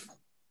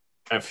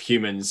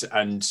humans,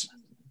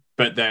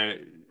 but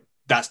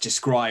that's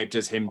described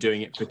as him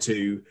doing it for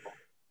two,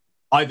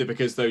 either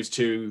because those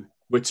two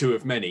were two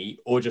of many,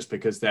 or just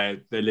because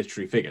they're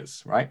literary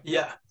figures, right?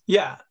 Yeah,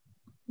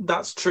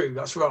 that's true.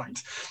 That's right.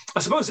 I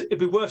suppose it'd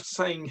be worth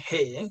saying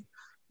here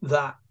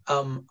that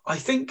I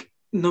think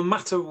no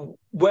matter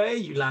where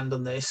you land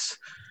on this,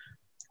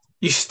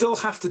 you still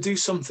have to do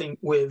something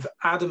with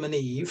Adam and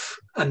Eve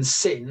and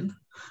sin,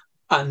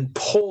 and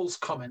Paul's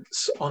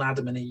comments on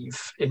Adam and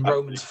Eve in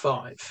Romans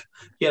 5,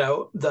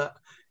 that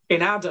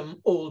in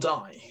Adam all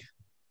die.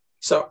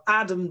 So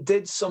Adam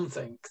did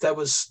something. There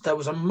was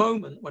a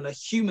moment when a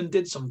human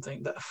did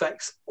something that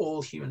affects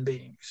all human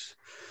beings.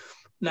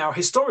 Now,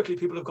 historically,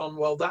 people have gone,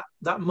 well,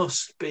 that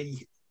must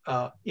be,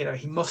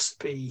 he must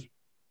be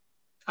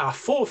our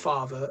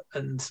forefather,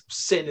 and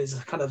sin is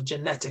kind of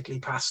genetically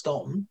passed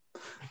on.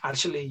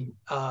 Actually,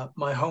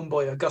 my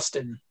homeboy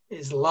Augustine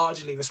is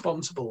largely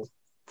responsible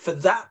for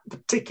that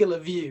particular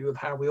view of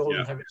how we all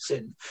inherit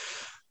sin.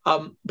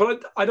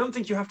 But I don't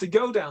think you have to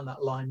go down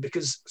that line,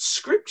 because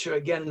Scripture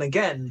again and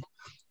again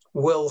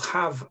will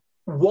have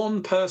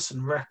one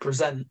person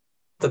represent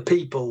the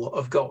people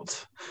of God.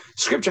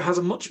 Scripture has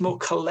a much more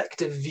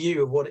collective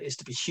view of what it is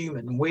to be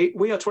human.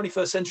 We are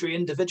 21st century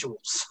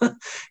individuals.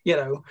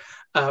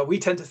 We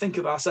tend to think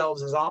of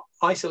ourselves as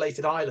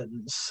isolated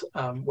islands,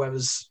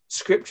 whereas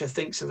Scripture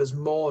thinks of us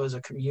more as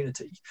a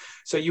community.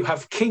 So you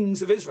have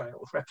kings of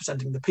Israel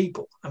representing the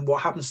people, and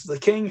what happens to the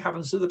king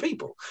happens to the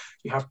people.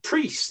 You have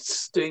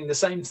priests doing the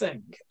same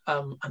thing,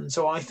 and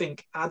so I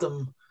think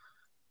Adam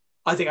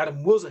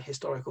was a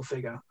historical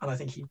figure, and I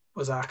think he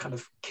was our kind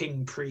of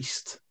king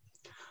priest,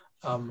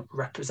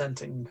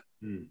 representing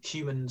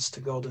humans to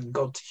God and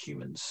God to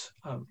humans.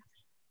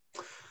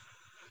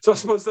 So I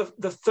suppose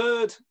the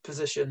third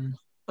position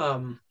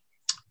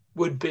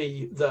would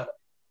be that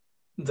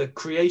the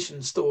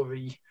creation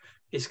story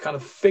is kind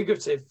of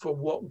figurative for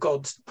what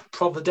God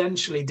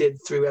providentially did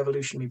through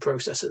evolutionary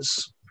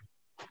processes.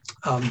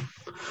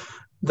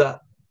 That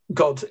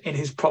God, in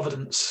his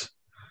providence,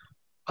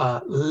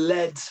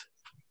 led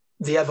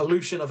the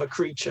evolution of a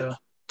creature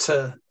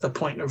to the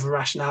point of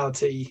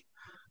rationality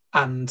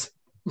and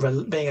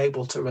being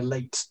able to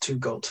relate to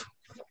God.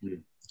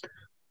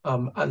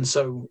 And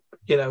so,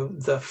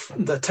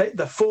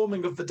 the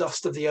forming of the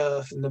dust of the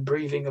earth and the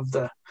breathing of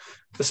the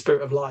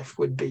spirit of life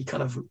would be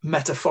kind of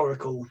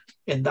metaphorical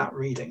in that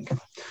reading.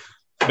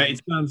 But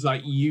it sounds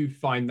like you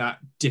find that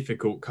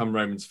difficult come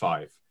Romans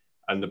 5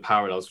 and the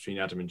parallels between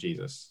Adam and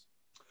Jesus.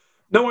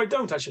 No, I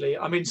don't actually.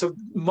 I mean, so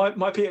my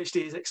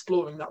PhD is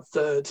exploring that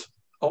third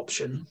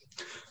option.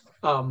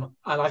 And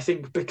I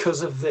think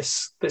because of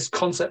this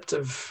concept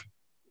of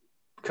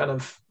kind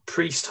of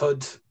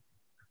priesthood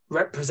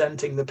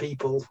representing the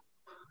people,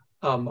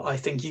 I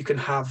think you can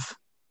have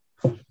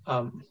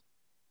Adam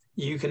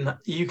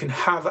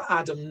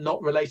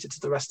not related to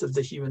the rest of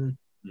the human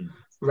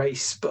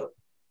race, but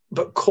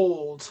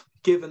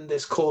given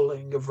this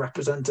calling of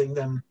representing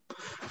them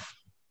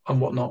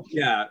and whatnot.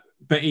 Yeah,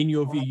 but in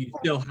your view, you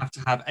still have to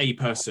have a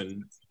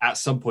person at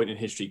some point in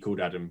history called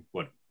Adam,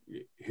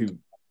 who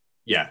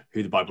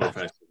the Bible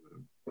refers to.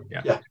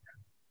 Yeah.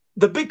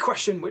 The big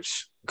question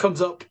which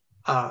comes up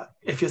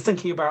if you're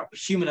thinking about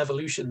human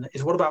evolution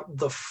is, what about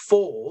the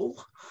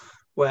fall,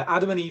 where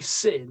Adam and Eve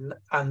sin,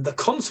 and the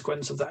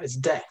consequence of that is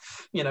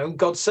death?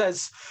 God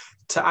says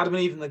to Adam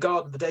and Eve in the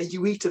garden, the day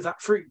you eat of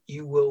that fruit,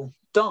 you will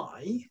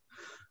die.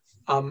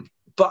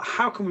 But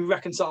how can we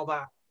reconcile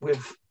that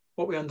with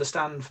what we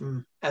understand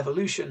from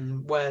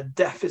evolution, where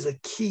death is a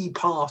key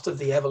part of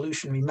the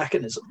evolutionary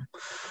mechanism?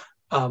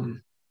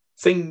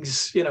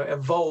 Things,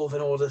 evolve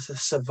in order to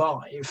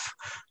survive,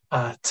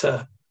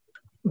 to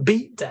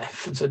beat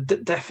death, and so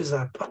death is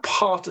a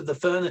part of the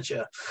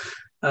furniture,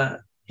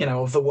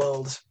 of the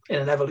world in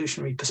an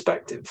evolutionary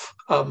perspective.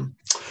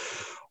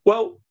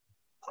 Well,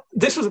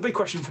 this was a big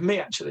question for me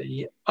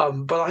actually,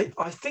 but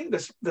I think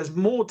there's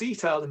more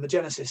detail in the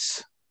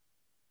Genesis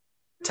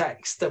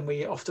text than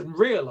we often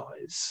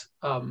realize,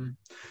 and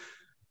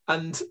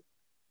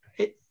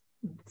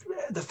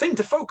the thing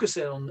to focus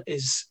in on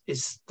is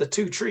the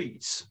two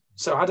trees.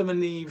 So Adam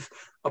and Eve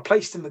are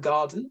placed in the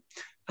garden.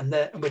 and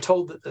we're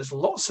told that there's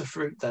lots of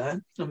fruit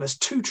there, and there's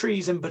two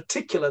trees in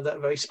particular that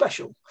are very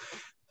special.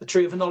 The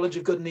tree of the knowledge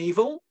of good and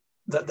evil,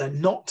 that they're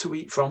not to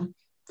eat from,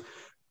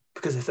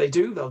 because if they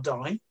do, they'll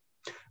die.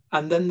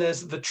 And then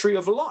there's the tree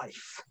of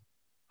life.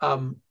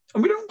 And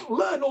we don't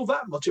learn all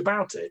that much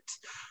about it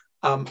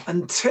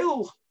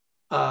until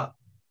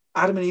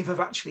Adam and Eve have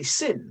actually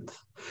sinned.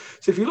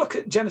 So if you look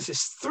at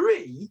Genesis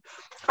 3,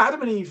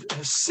 Adam and Eve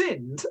have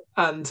sinned,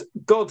 and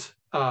God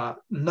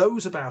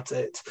knows about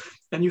it.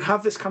 And you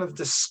have this kind of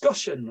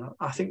discussion,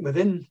 I think,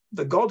 within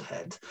the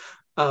Godhead,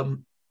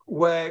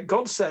 where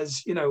God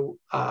says,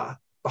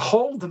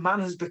 behold, the man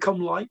has become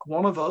like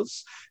one of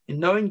us in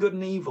knowing good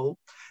and evil.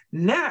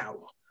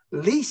 Now,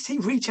 lest he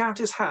reach out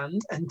his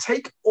hand and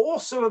take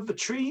also of the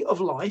tree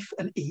of life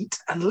and eat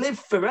and live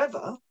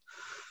forever.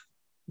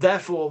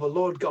 Therefore, the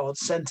Lord God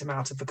sent him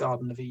out of the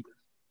Garden of Eden.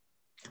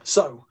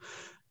 So,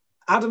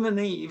 Adam and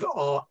Eve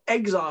are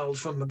exiled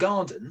from the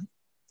garden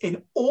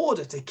in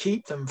order to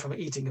keep them from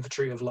eating of the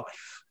tree of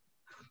life.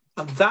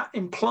 And that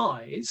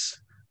implies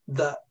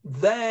that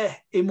their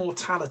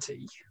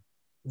immortality,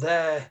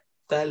 their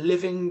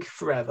living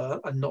forever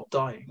and not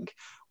dying,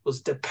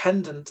 was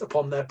dependent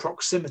upon their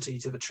proximity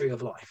to the tree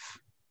of life.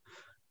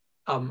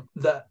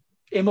 That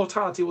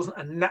immortality wasn't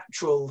a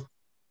natural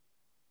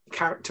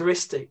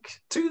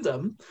characteristic to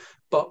them,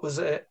 but was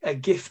a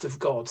gift of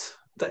God,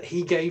 that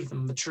he gave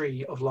them the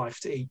tree of life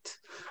to eat.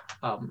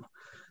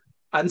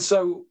 And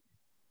so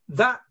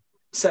that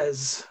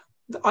says,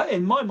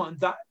 in my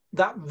mind,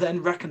 that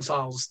then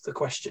reconciles the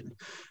question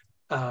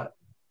and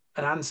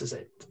answers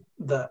it,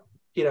 that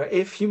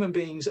if human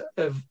beings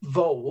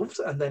evolved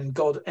and then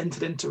God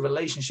entered into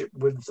relationship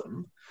with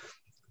them,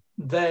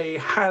 they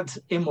had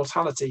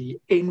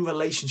immortality in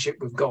relationship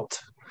with God.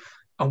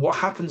 And what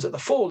happens at the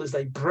fall is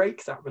they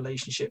break that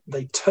relationship.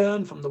 They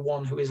turn from the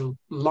one who is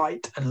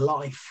light and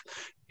life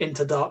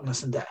into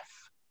darkness and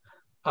death.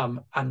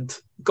 And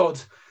God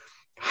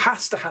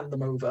has to hand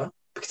them over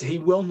because he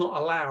will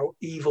not allow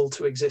evil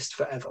to exist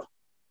forever.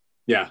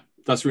 Yeah,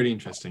 that's really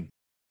interesting.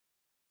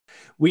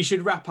 We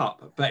should wrap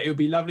up, but it would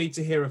be lovely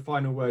to hear a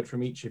final word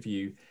from each of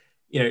you.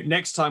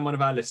 Next time one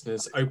of our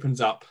listeners opens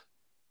up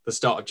the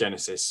start of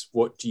Genesis,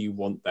 what do you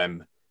want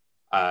them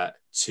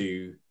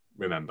to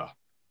remember?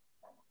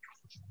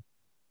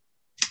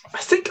 I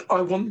think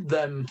I want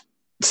them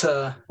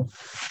to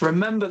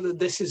remember that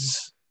this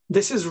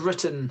is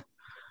written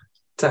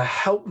to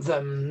help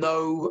them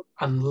know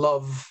and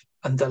love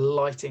and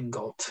delight in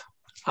God,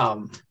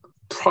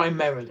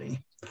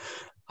 primarily.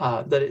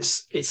 That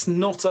it's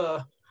not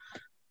a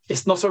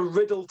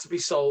riddle to be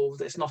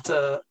solved. It's not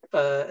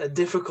a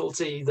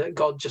difficulty that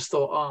God just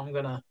thought, I'm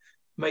going to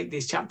make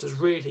these chapters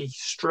really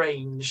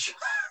strange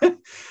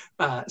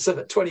so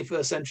that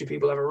 21st century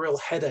people have a real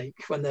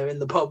headache when they're in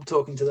the pub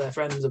talking to their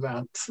friends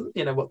about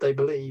what they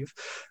believe.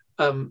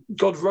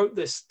 God wrote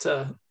this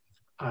to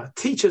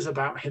teach us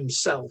about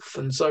himself,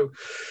 and so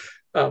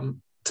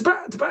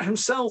about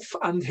himself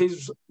and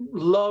his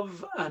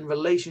love and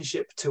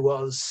relationship to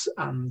us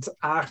and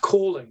our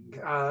calling,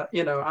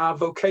 our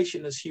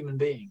vocation as human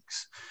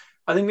beings.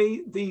 I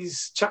think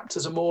these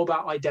chapters are more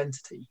about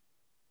identity,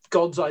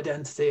 God's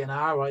identity and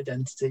our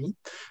identity,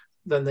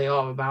 than they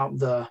are about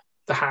the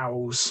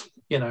hows,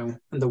 and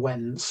the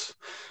whens.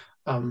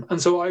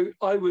 And so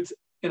I would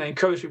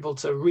encourage people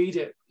to read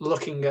it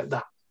looking at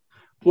that.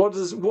 What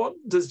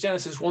does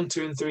Genesis 1,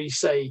 2, and 3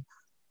 say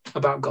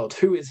about God?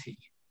 Who is he?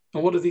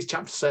 And what do these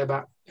chapters say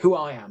about who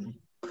I am?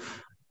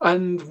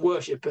 And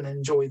worship and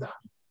enjoy that.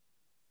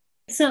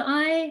 So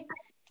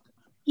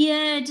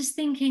just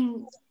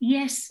thinking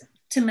yes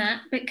to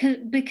Matt,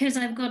 because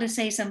I've got to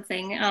say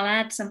something. I'll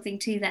add something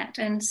to that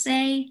and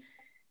say,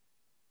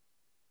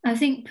 I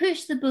think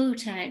push the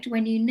boat out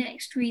when you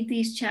next read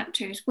these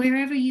chapters,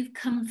 wherever you've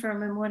come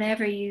from and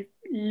whatever you've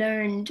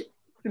learned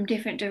from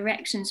different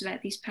directions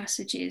about these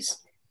passages.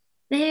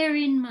 Bear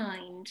in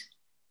mind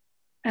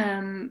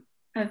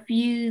a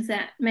view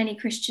that many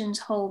Christians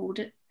hold,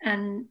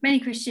 and many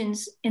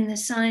Christians in the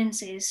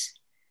sciences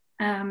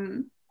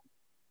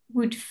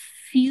would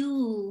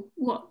fuel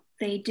what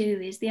they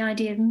do, is the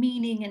idea of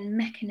meaning and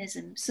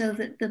mechanism, so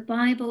that the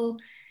Bible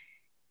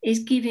is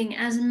giving,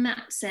 as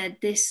Matt said,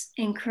 this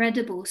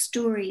incredible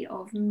story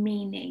of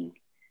meaning,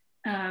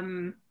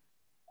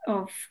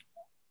 of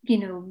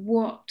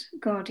what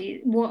God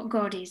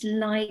is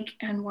like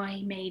and why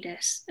he made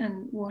us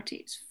and what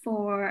it's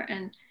for,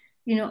 and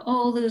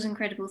all those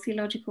incredible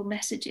theological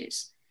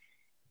messages.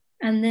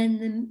 And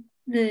then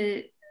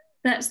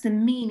that's the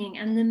meaning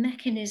and the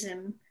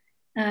mechanism,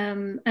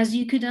 as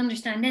you could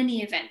understand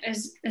any event,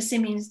 as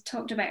Simeon's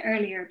talked about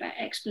earlier, about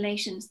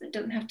explanations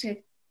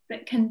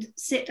that can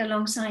sit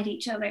alongside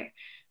each other.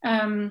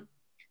 I'll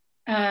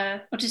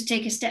just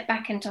take a step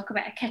back and talk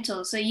about a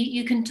kettle. So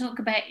you can talk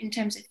about in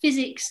terms of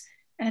physics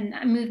and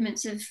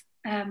movements of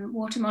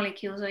water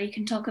molecules, or you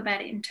can talk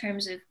about it in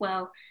terms of,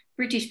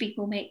 British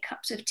people make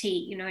cups of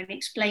tea, and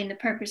explain the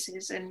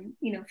purposes and,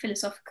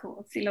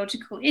 philosophical,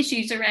 theological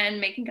issues around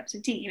making cups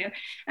of tea,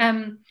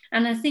 And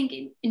I think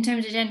in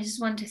terms of Genesis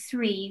 1 to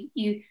 3,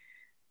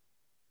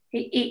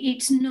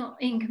 it's not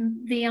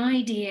the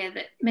idea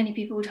that many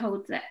people would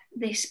hold that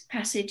this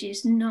passage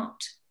is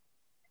not,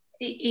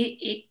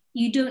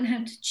 you don't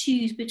have to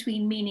choose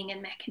between meaning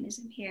and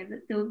mechanism here,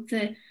 that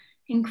the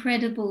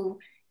incredible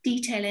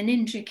detail and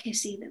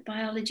intricacy that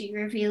biology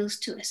reveals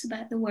to us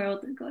about the world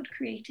that God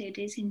created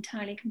is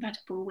entirely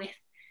compatible with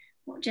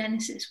what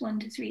Genesis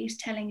 1-3 is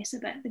telling us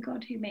about the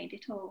God who made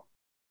it all.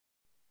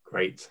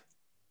 Great.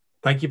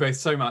 Thank you both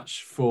so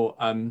much for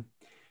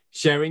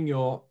sharing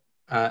your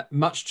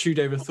much chewed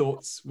over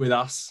thoughts with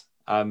us.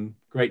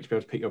 Great to be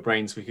able to pick your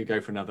brains. We could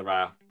go for another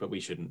hour, but we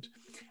shouldn't.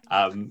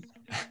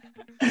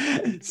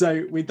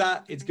 So with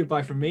that, it's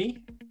goodbye from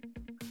me.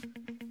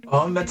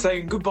 Oh, I'm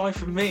saying goodbye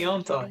from me,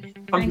 aren't I?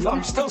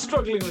 I'm still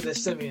struggling with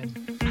this, Simeon.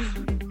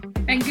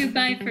 And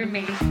goodbye from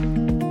me.